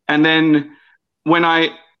then when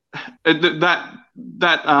that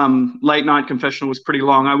late night confessional was pretty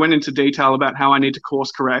long, I went into detail about how I need to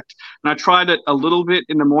course correct, and I tried it a little bit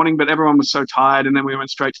in the morning, but everyone was so tired, and then we went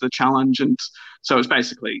straight to the challenge, and so it was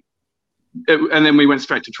basically, and then we went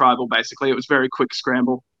straight to tribal. Basically, it was very quick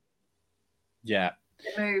scramble. Yeah.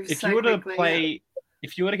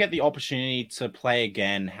 If you were to get the opportunity to play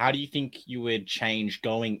again, how do you think you would change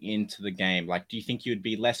going into the game? Like, do you think you would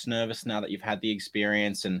be less nervous now that you've had the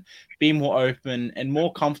experience and be more open and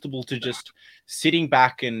more comfortable to just sitting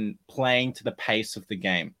back and playing to the pace of the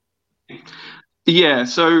game? Yeah.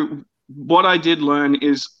 So what I did learn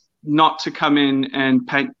is not to come in and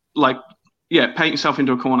paint yourself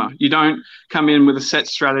into a corner. You don't come in with a set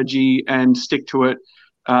strategy and stick to it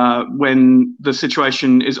when the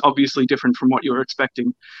situation is obviously different from what you were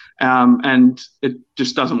expecting, and it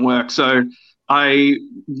just doesn't work. So I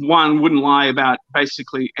wouldn't lie about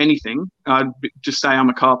basically anything. I'd just say I'm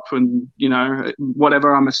a cop and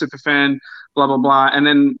whatever, I'm a super fan, blah blah blah, and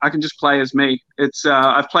then I can just play as me. It's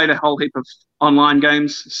I've played a whole heap of online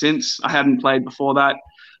games since. I hadn't played before that,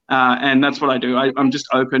 and that's what I do. I'm just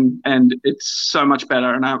open, and it's so much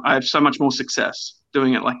better, and I have so much more success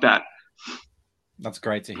doing it like that. That's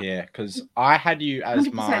great to hear, because I had you as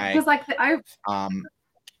 100%, my because like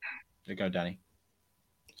go, Danny.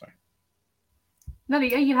 Sorry. No,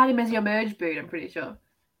 you had him as your merge boot, I'm pretty sure.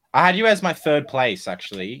 I had you as my third place,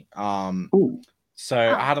 actually. So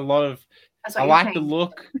I had a lot of. I like the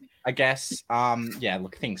look, I guess.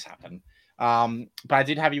 Look, things happen. But I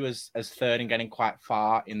did have you as third and getting quite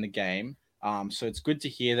far in the game. So it's good to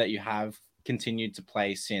hear that you have continued to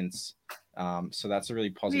play since. So that's a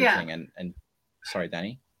really positive thing. And sorry,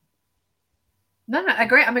 Danny. No,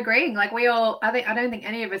 I'm agreeing. Like, I don't think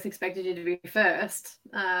any of us expected you to be first.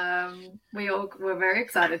 We all were very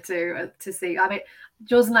excited to see. I mean,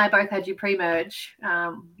 Jules and I both had you pre-merge,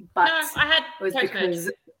 but no, I had it was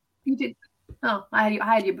because you did. Oh, I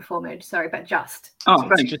had you before merge. Sorry, but just. Oh,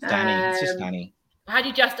 thanks. It's just Danny. It's just Danny. I had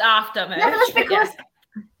you just after merge. No, that's because.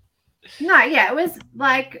 Yeah.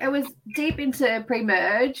 It was deep into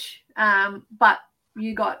pre-merge, but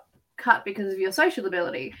you got cut because of your social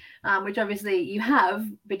ability, which obviously you have,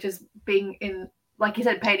 but just being in, like you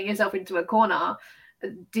said, painting yourself into a corner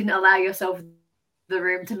didn't allow yourself the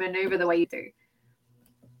room to maneuver the way you do.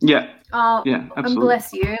 Yeah. Oh, yeah, absolutely. And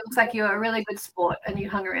bless you. It looks like you're a really good sport, and you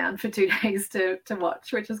hung around for 2 days to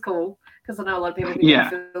watch, which is cool, because I know a lot of people are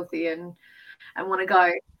filthy and want to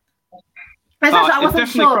go. I wasn't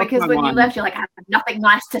sure, because when you left, you're like, I have nothing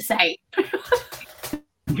nice to say.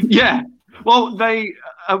 Yeah. Well,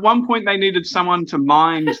 at one point they needed someone to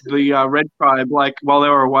mind the Red Tribe, like, while they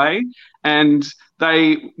were away, and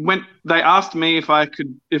they asked me if I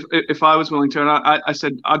could, if I was willing to, and I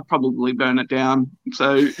said I'd probably burn it down.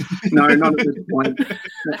 So no, not at this point.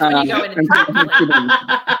 That's when you go in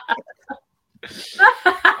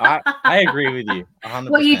I agree with you 100%.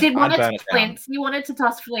 Well, you did want to flint. You wanted to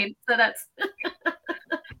toss flint, so that's.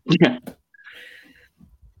 Yeah.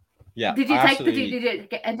 Yeah. Did you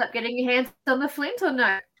end up getting your hands on the flint or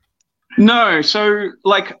no? No. So,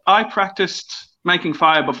 like, I practiced making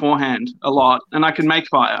fire beforehand a lot, and I can make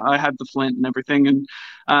fire. I had the flint and everything, and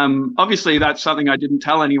obviously that's something I didn't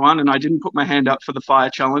tell anyone, and I didn't put my hand up for the fire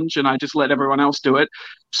challenge, and I just let everyone else do it.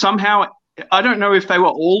 Somehow, I don't know if they were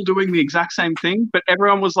all doing the exact same thing, but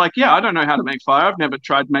everyone was like, yeah, I don't know how to make fire. I've never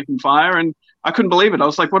tried making fire. And I couldn't believe it. I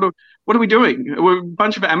was like, what are we doing? We're a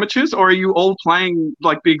bunch of amateurs, or are you all playing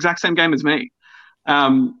like the exact same game as me?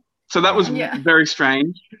 So that was very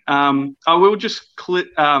strange. I will just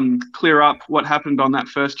clear up what happened on that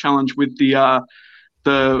first challenge with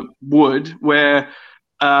the wood, where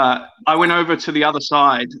I went over to the other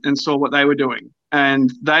side and saw what they were doing.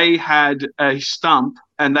 And they had a stump,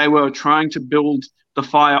 and they were trying to build the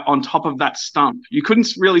fire on top of that stump. You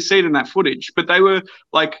couldn't really see it in that footage, but they were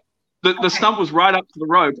like, the stump was right up to the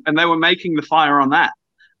rope, and they were making the fire on that.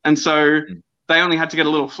 And so they only had to get a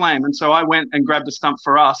little flame. And so I went and grabbed the stump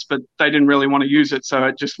for us, but they didn't really want to use it. So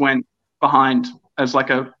it just went behind as like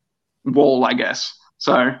a wall, I guess.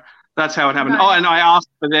 So that's how it happened. Right. Oh, and I asked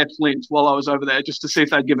for their flint while I was over there just to see if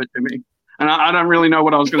they'd give it to me. And I don't really know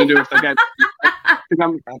what I was going to do if they gave it.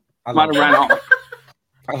 I might have ran off.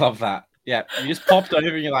 I love that. Yeah, you just popped over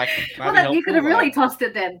and you're like, well, you could have really tossed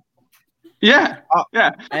it then. Yeah,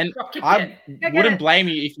 yeah. And I wouldn't blame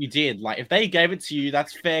you if you did. Like, if they gave it to you,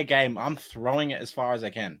 that's fair game. I'm throwing it as far as I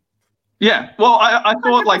can. Yeah, well, I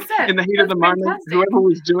thought, like, in the heat of the moment, whoever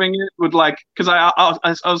was doing it would, like, because I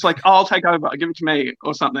was like, oh, I'll take over, give it to me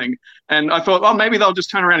or something. And I thought, well, maybe they'll just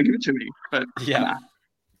turn around and give it to me. But yeah.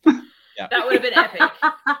 Yeah. That would have been epic.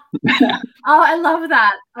 Oh, I love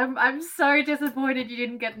that. I'm so disappointed you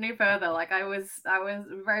didn't get any further. Like, I was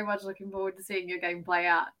very much looking forward to seeing your game play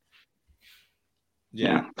out.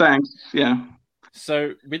 Yeah. Thanks. Yeah.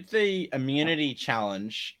 So with the immunity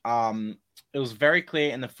challenge, it was very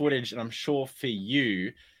clear in the footage, and I'm sure for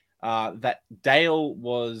you, that Dale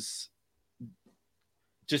was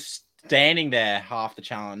just standing there half the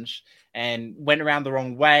challenge and went around the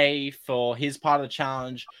wrong way for his part of the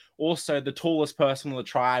challenge. Also, the tallest person on the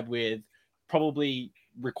tribe, with probably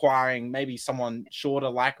requiring maybe someone shorter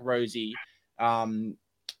like Rosie.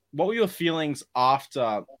 What were your feelings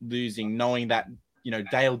after losing, knowing that, you know,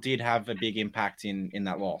 Dale did have a big impact in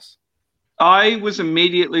that loss? I was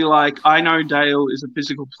immediately like, I know Dale is a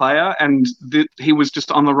physical player, and he was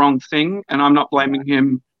just on the wrong thing, and I'm not blaming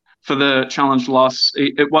him for the challenge loss.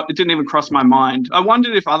 It didn't even cross my mind. I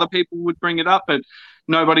wondered if other people would bring it up, but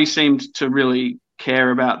nobody seemed to really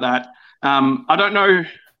care about that. I don't know.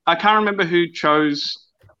 I can't remember who chose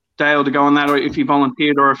Dale to go on that, or if he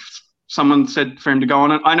volunteered, or if someone said for him to go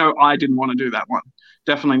on it. I know I didn't want to do that one.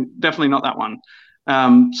 Definitely not that one.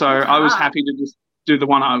 So I was happy to just do the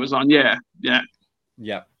one I was on. Yeah.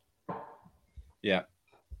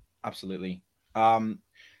 Absolutely.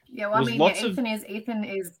 Yeah, well, I mean, Ethan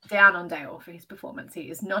is down on Dale for his performance. He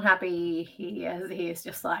is not happy. He is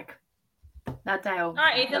just like, that Dale. All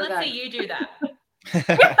right, Ethan, let's see you do that.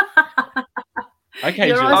 Okay,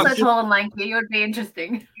 you're also tall and lanky. It would be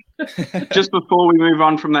interesting. Just before we move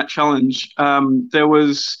on from that challenge, there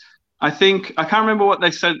was, I can't remember what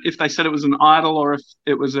they said, if they said it was an idol or if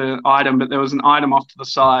it was an item, but there was an item off to the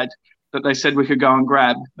side that they said we could go and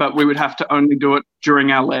grab, but we would have to only do it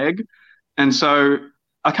during our leg. And so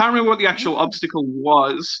I can't remember what the actual obstacle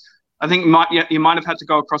was. I think you might have had to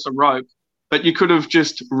go across a rope, but you could have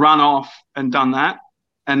just run off and done that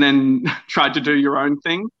and then tried to do your own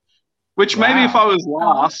thing, which maybe if I was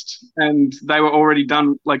last and they were already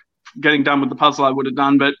done, like getting done with the puzzle, I would have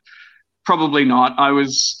done, but probably not. I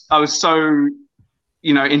was so,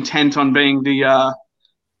 intent on being the,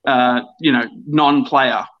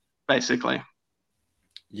 non-player, basically.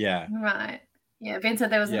 Yeah. Right. Yeah, Vince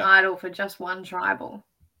said there was an idol for just one tribal.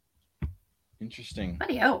 Interesting.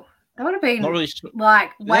 Bloody hell. That would have been not really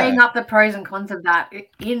weighing up the pros and cons of that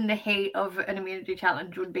in the heat of an immunity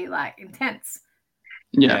challenge would be like intense.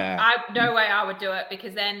 Yeah. No way I would do it,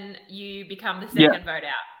 because then you become the second vote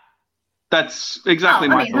out. That's exactly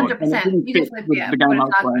my thought. 100%. You just put a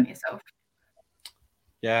target on yourself.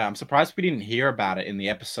 Yeah, I'm surprised we didn't hear about it in the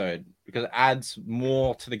episode, because it adds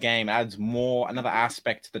more to the game, adds another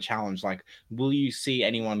aspect to the challenge. Like, will you see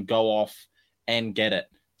anyone go off and get it?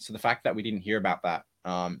 So the fact that we didn't hear about that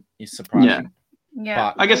is surprising.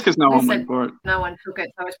 Yeah. But I guess because no one went for it. No one took it,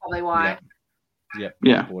 so it's probably why. Yeah.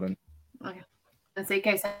 Important. Okay. And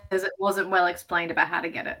CK says it wasn't well explained about how to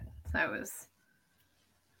get it. So it was...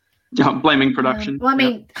 Yeah, blaming production. Well, I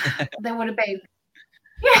mean, there would have been...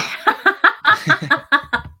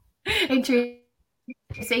 in true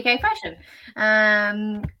CK fashion.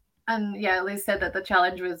 And yeah, Liz said that the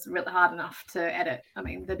challenge was really hard enough to edit. I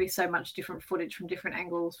mean, there'd be so much different footage from different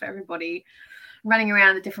angles for everybody running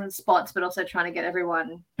around the different spots, but also trying to get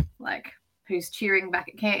everyone like who's cheering back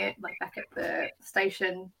at camp, like back at the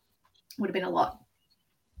station, would have been a lot.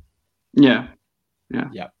 Yeah.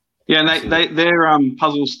 Yeah, and Absolutely. their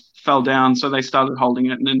puzzles fell down, so they started holding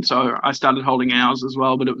it, and then so I started holding ours as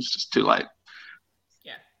well, but it was just too late.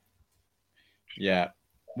 Yeah. Yeah.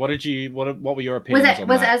 What were your Was opinions it on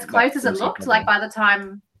that as close as it flimsy looked? Like puzzle? by the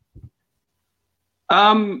time.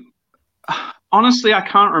 Um, Honestly, I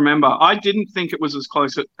can't remember. I didn't think it was as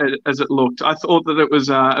close as it looked. I thought that it was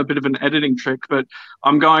a bit of an editing trick, but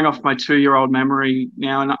I'm going off my 2-year-old memory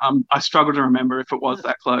now, and I struggle to remember if it was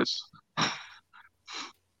that close.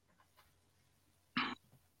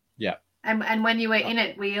 Yeah. And when you were in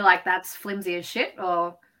it, were you like, that's flimsy as shit,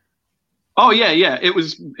 or? Oh yeah. It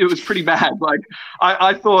was pretty bad. Like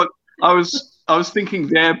I thought I was thinking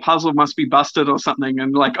their puzzle must be busted or something,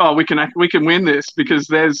 and like, oh, we can win this because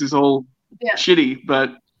theirs is all Yeah. shitty,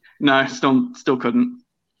 but no, still couldn't.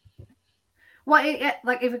 Well,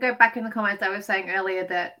 like if we go back in the comments, I was saying earlier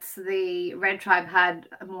that the red tribe had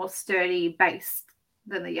a more sturdy base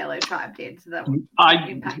than the yellow tribe did. So that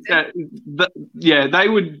yeah, they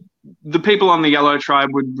would. The people on the yellow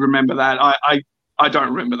tribe would remember that. I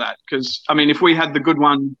don't remember that because I mean, if we had the good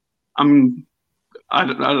one, I don't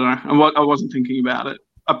know. I wasn't thinking about it.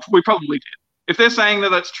 We probably did. If they're saying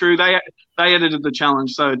that that's true, they edited the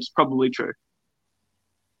challenge, so it's probably true.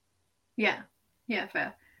 Yeah,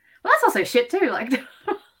 fair. Well, that's also shit too. Like,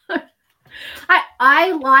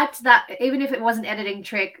 I liked that even if it was an editing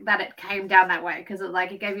trick that it came down that way because it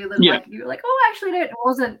gave you a little like you were like, oh, actually no, it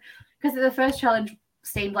wasn't, because the first challenge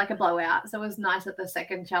seemed like a blowout. So it was nice that the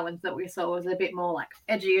second challenge that we saw was a bit more like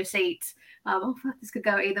edge of your seat. Oh fuck, this could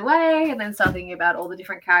go either way, and then start thinking about all the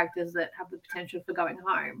different characters that have the potential for going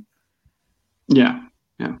home. Yeah.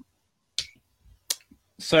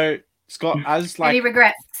 So Scott, as like any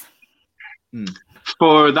regrets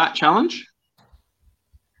for that challenge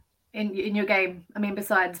in your game? I mean,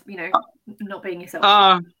 besides not being yourself.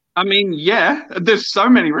 I mean, yeah, there's so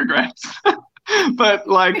many regrets, but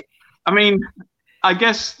like, I mean, I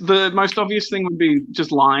guess the most obvious thing would be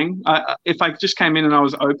just lying. If I just came in and I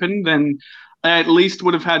was open, then I at least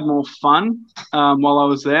would have had more fun while I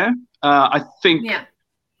was there. I think. Yeah.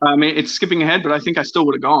 I mean, it's skipping ahead, but I think I still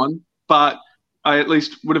would have gone. But I at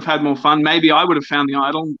least would have had more fun. Maybe I would have found the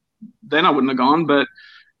idol, then I wouldn't have gone. But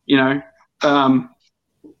it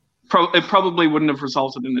probably wouldn't have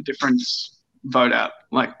resulted in a different vote out.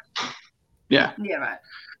 Like, yeah. Yeah, right.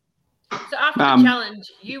 So after the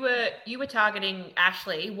challenge, you were targeting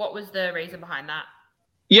Ashley. What was the reason behind that?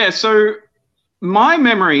 Yeah, so my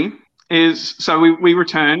memory is, so we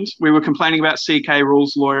returned. We were complaining about CK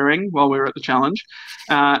rules lawyering while we were at the challenge.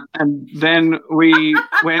 And then we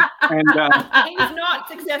went and... he was not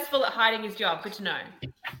successful at hiding his job. Good to know.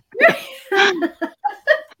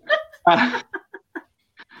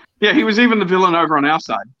 Yeah, he was even the villain over on our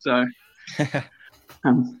side. So...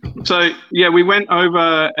 so yeah, we went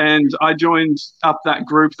over and I joined up that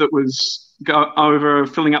group that was over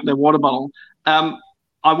filling up their water bottle.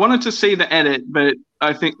 I wanted to see the edit, but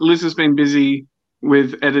I think Liz has been busy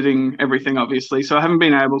with editing everything, obviously, so I haven't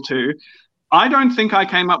been able to. I don't think I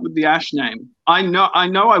came up with the Ash name. I know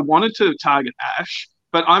I wanted to target Ash,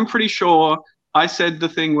 but I'm pretty sure I said the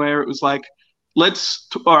thing where it was like,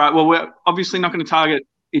 all right, well, we're obviously not going to target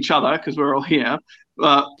each other because we're all here.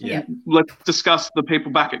 Let's discuss the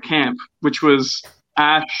people back at camp, which was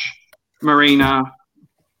Ash, Marina,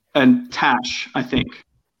 and Tash, I think,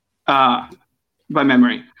 by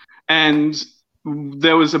memory. And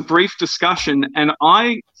there was a brief discussion, and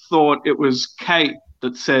I thought it was Kate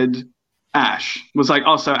that said Ash. Was like,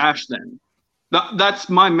 oh, so Ash then. That's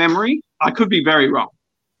my memory. I could be very wrong.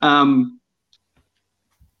 No,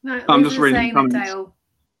 I'm just reading the comments.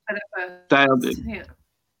 Dale did. Yeah.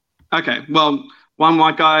 Okay, well, one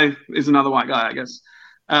white guy is another white guy, I guess.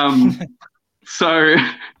 So,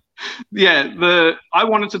 yeah, I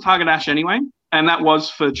wanted to target Ash anyway, and that was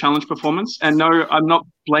for challenge performance. And no, I'm not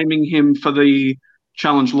blaming him for the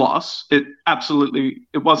challenge loss. It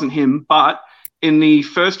wasn't him. But in the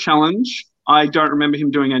first challenge, I don't remember him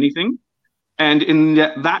doing anything. And in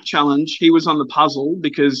that challenge, he was on the puzzle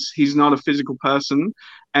because he's not a physical person,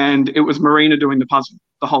 and it was Marina doing the puzzle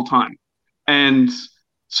the whole time. And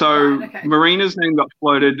so Marina's name got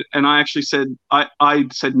floated, and I actually said, I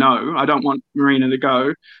said no, I don't want Marina to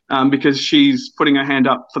go because she's putting her hand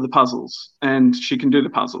up for the puzzles, and she can do the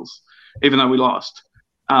puzzles, even though we lost.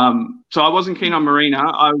 So I wasn't keen on Marina.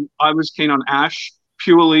 I was keen on Ash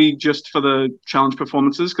purely just for the challenge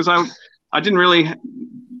performances because I didn't really,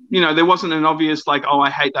 there wasn't an obvious like, oh, I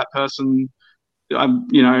hate that person.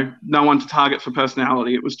 No one to target for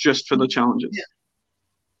personality. It was just for the challenges.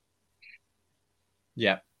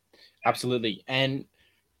 Yeah, absolutely. And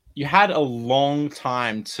you had a long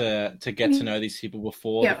time to get to know these people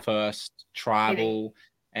before the first tribal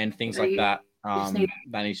and things So like you that. just need-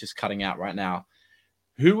 That he's just cutting out right now.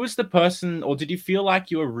 Who was the person, or did you feel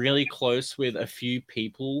like you were really close with a few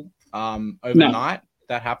people overnight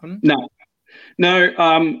that happened? No.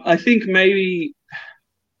 I think maybe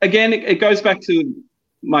again it goes back to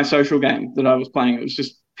my social game that I was playing. It was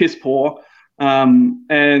just piss poor,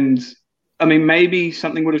 and I mean maybe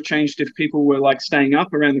something would have changed if people were like staying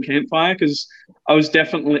up around the campfire, because I was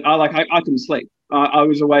definitely I couldn't sleep. I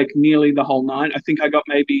was awake nearly the whole night. I think I got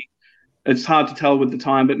maybe, it's hard to tell with the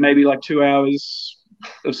time, but maybe like 2 hours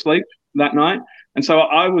of sleep that night. And so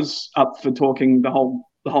I was up for talking the whole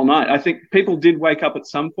night. I think people did wake up at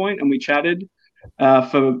some point and we chatted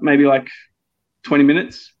for maybe like 20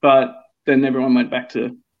 minutes, but then everyone went back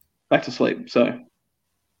to sleep. So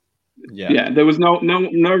yeah, there was no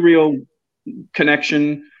real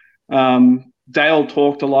connection. Dale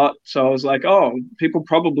talked a lot, so I was like, oh, people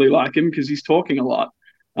probably like him because he's talking a lot,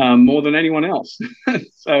 more than anyone else.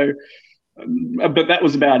 So, but that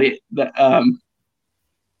was about it.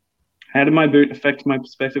 How did my boot affect my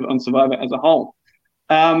perspective on Survivor as a whole?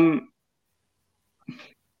 Good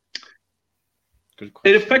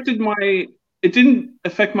question. It didn't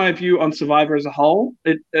affect my view on Survivor as a whole.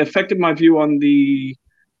 It affected my view on the,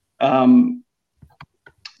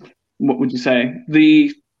 what would you say?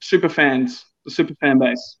 The super fans, the super fan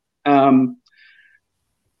base.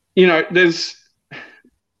 There's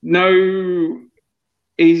no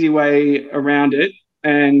easy way around it.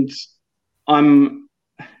 And I'll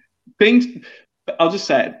just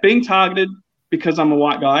say it, being targeted because I'm a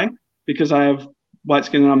white guy, because I have white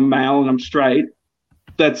skin and I'm male and I'm straight,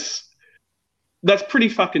 that's pretty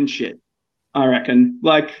fucking shit, I reckon.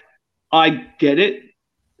 Like, I get it.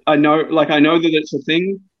 I know that it's a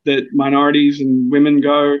thing that minorities and women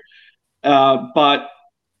go, but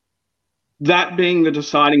that being the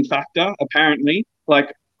deciding factor, apparently,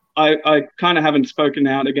 like, I kind of haven't spoken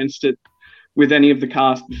out against it with any of the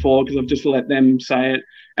cast before because I've just let them say it.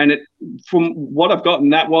 And from what I've gotten,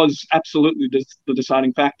 that was absolutely the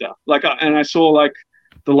deciding factor. Like, and I saw like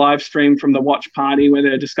the live stream from the watch party where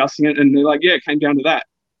they're discussing it, and they're like, yeah, it came down to that.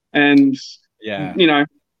 And,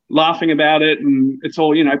 laughing about it, and it's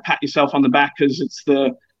all, pat yourself on the back because it's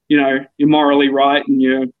you're morally right and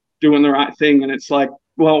you're doing the right thing. And it's like,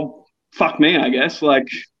 well, fuck me, I guess. Like,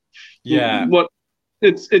 it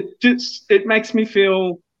makes me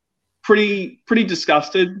feel pretty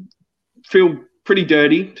disgusted, feel pretty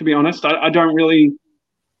dirty, to be honest. I don't really,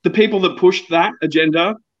 the people that pushed that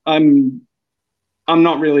agenda, I'm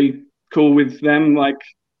not really cool with them. Like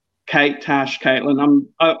Kate, Tash, Caitlin,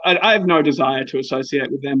 I have no desire to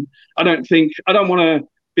associate with them. I don't want to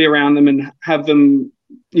be around them and have them,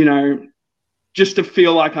 just to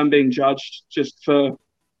feel like I'm being judged just for,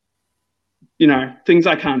 things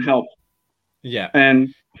I can't help. Yeah.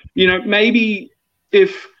 And, maybe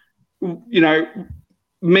if,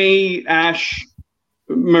 me, Ash,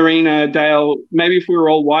 Marina, Dale, maybe if we were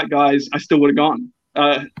all white guys, I still would have gone.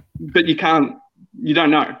 But you don't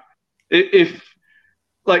know. And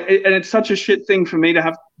it's such a shit thing for me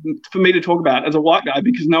to talk about as a white guy,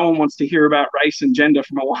 because no one wants to hear about race and gender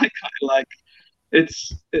from a white guy. Like,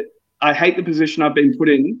 I hate the position I've been put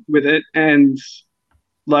in with it. And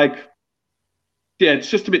like, yeah, it's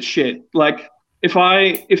just a bit shit. Like, if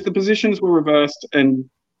the positions were reversed and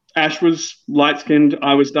Ash was light-skinned,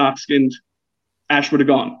 I was dark-skinned, Ash would have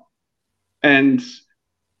gone. And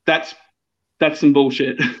that's some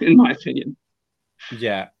bullshit, in my opinion.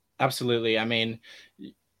 Yeah, absolutely. I mean,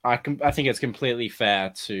 I think it's completely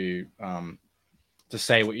fair to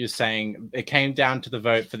say what you're saying. It came down to the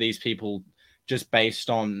vote for these people just based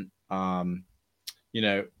on,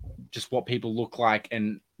 just what people look like,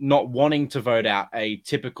 and not wanting to vote out a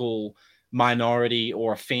typical minority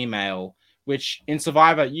or a female, which in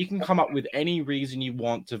Survivor, you can come up with any reason you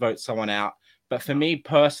want to vote someone out. But for me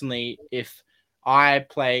personally, if I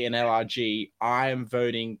play an LRG, I am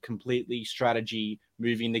voting completely strategy,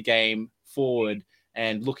 moving the game forward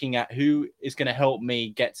and looking at who is going to help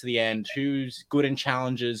me get to the end, who's good in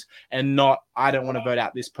challenges, and not, I don't want to vote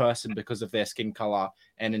out this person because of their skin color.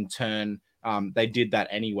 And in turn, they did that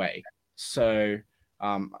anyway. So,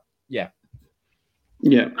 yeah.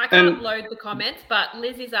 Yeah. I can't load the comments, but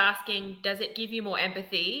Liz is asking, does it give you more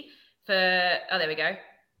empathy for, there we go.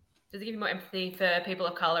 Does it give you more empathy for people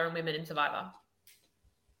of color and women in Survivor?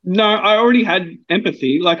 No, I already had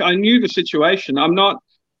empathy. Like, I knew the situation. I'm not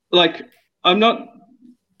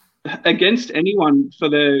against anyone for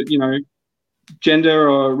their, gender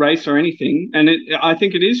or race or anything. And I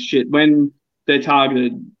think it is shit when they're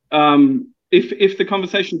targeted. If the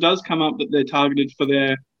conversation does come up that they're targeted for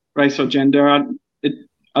their race or gender, I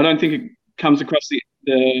don't think it comes across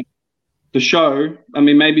the the show. I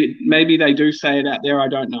mean, maybe they do say it out there. I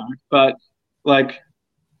don't know, but like,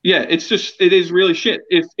 yeah, it is really shit.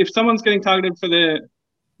 If someone's getting targeted for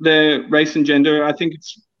their race and gender, I think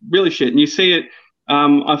it's really shit. And you see it,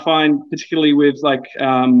 I find particularly with like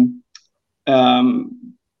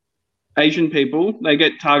Asian people, they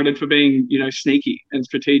get targeted for being, sneaky and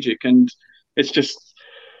strategic, and it's just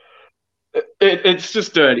it's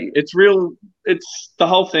just dirty. It's the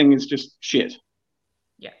whole thing is just shit.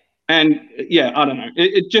 Yeah. And yeah, I don't know.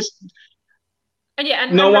 It just and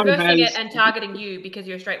reversing it and targeting you because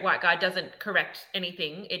you're a straight white guy doesn't correct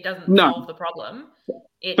anything. It doesn't solve the problem.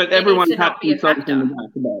 But everyone had themselves in the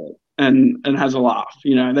back about it and has a laugh.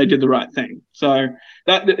 They did the right thing. So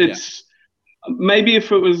that it's maybe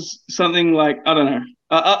if it was something like, I don't know.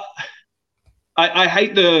 I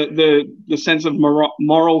hate the sense of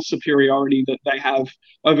moral superiority that they have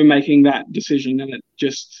over making that decision, and it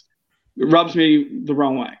just rubs me the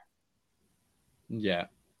wrong way. Yeah,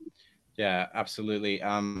 absolutely.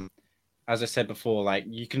 As I said before, like,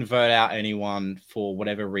 you can vote out anyone for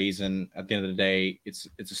whatever reason. At the end of the day, it's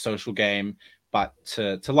a social game, but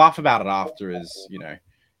to laugh about it after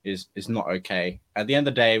is not okay. At the end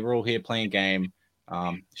of the day, we're all here playing a game.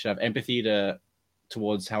 You should have empathy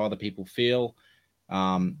towards how other people feel,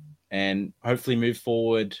 and hopefully move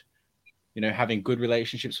forward, having good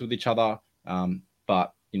relationships with each other.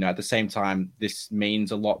 But at the same time, this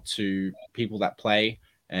means a lot to people that play,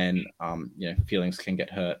 and feelings can get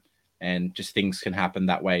hurt, and just things can happen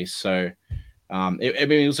that way. So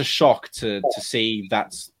it was a shock to see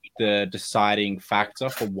that's the deciding factor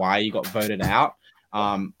for why you got voted out.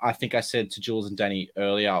 I think I said to Jules and Danny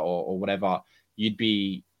earlier, or whatever,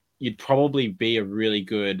 you'd probably be a really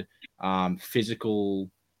good physical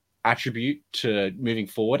attribute to moving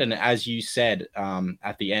forward. And as you said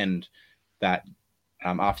at the end, that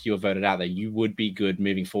after you were voted out, that you would be good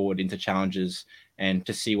moving forward into challenges, and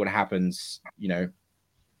to see what happens,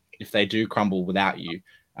 if they do crumble without you,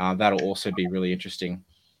 that'll also be really interesting.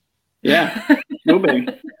 Yeah, will be.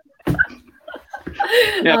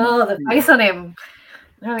 Yeah. Oh, the face on him.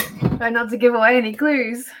 No, try not to give away any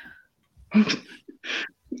clues.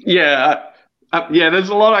 Yeah, there's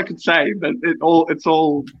a lot I could say, but it's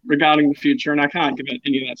all regarding the future, and I can't give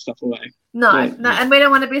any of that stuff away. No, and we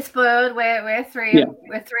don't want to be spoiled. We're three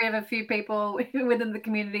of a few people within the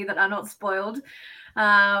community that are not spoiled.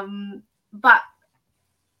 But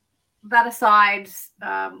that aside,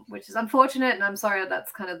 which is unfortunate, and I'm sorry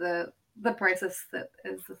that's kind of the process that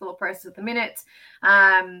is the thought process at the minute.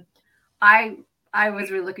 I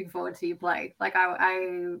was really looking forward to you play. Like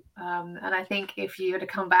and I think if you were to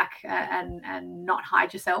come back and not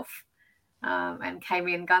hide yourself, and came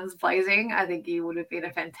in guns blazing, I think you would have been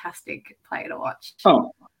a fantastic player to watch.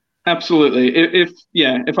 Oh, absolutely.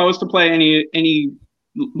 If I was to play any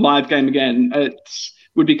live game again, it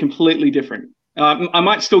would be completely different. I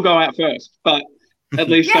might still go out first, but at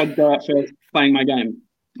least I'd go out first playing my game.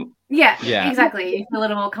 Yeah, exactly. You feel a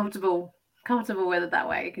little more comfortable with it that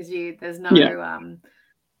way, because there's no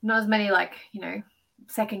not as many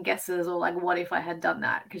second guesses or like, what if I had done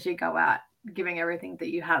that, because you go out giving everything that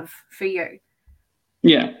you have for you.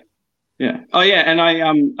 Yeah. Oh yeah, and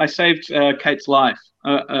I saved Kate's life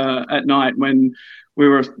at night when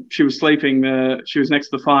she was sleeping. She was next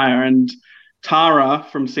to the fire, and Tara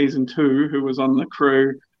from season 2, who was on the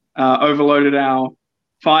crew, overloaded our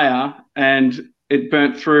fire, and it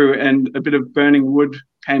burnt through, and a bit of burning wood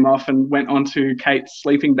came off and went onto Kate's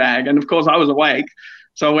sleeping bag. And of course, I was awake,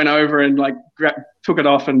 so I went over and took it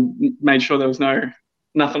off and made sure there was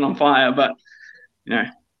nothing on fire. But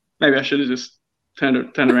maybe I should have just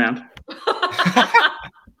turned around.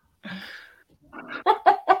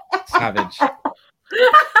 Savage.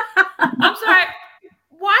 I'm sorry.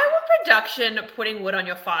 Why were production putting wood on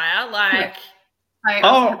your fire? Like,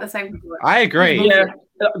 I had the same. I agree. Yeah,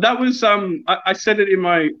 that was I said it in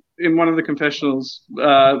one of the confessionals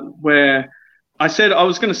where I said I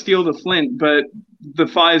was going to steal the flint, but the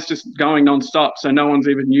fire's just going nonstop, so no one's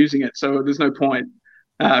even using it. So there's no point,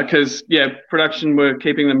 because production were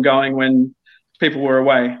keeping them going when people were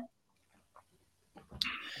away.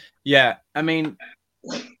 Yeah, I mean,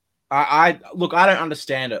 I look, I don't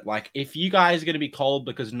understand it. Like, if you guys are going to be cold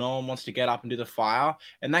because no one wants to get up and do the fire,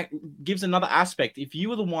 and that gives another aspect. If you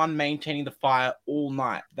were the one maintaining the fire all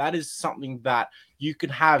night, that is something that you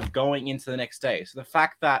could have going into the next day. So the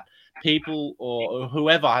fact that people or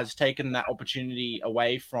whoever has taken that opportunity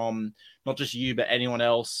away from not just you, but anyone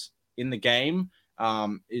else in the game,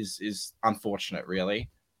 is unfortunate, really.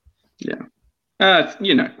 Yeah.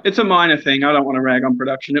 It's a minor thing. I don't want to rag on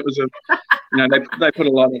production. It was they put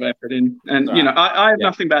a lot of effort in, and I have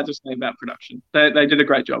nothing bad to say about production. They did a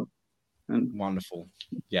great job. And Wonderful.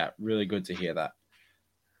 Yeah, really good to hear that.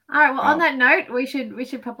 All right. Well, on that note, we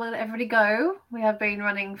should probably let everybody go. We have been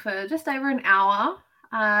running for just over an hour.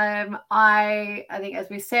 I think, as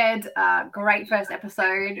we said, great first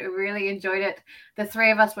episode. Really enjoyed it. The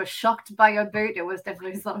three of us were shocked by your boot. It was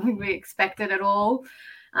definitely something we expected at all.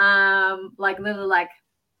 Like when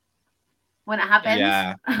it happens,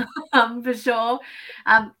 Yeah. for sure.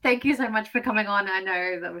 Thank you so much for coming on. I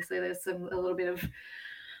know that obviously there's a little bit of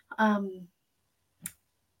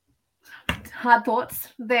hard thoughts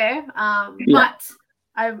there, but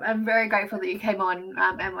I'm very grateful that you came on,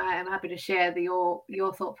 and I'm happy to share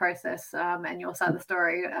your thought process and your side of the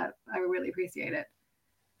story. I really appreciate it.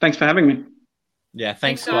 Thanks for having me. Yeah,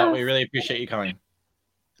 thanks, Scott. We really appreciate you coming.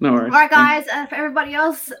 No worries. All right, guys. For everybody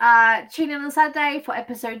else, tune in on Saturday for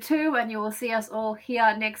episode 2, and you will see us all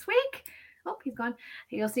here next week. Oh, he's gone.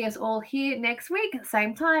 You'll see us all here next week,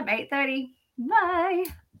 same time, 8:30. Bye.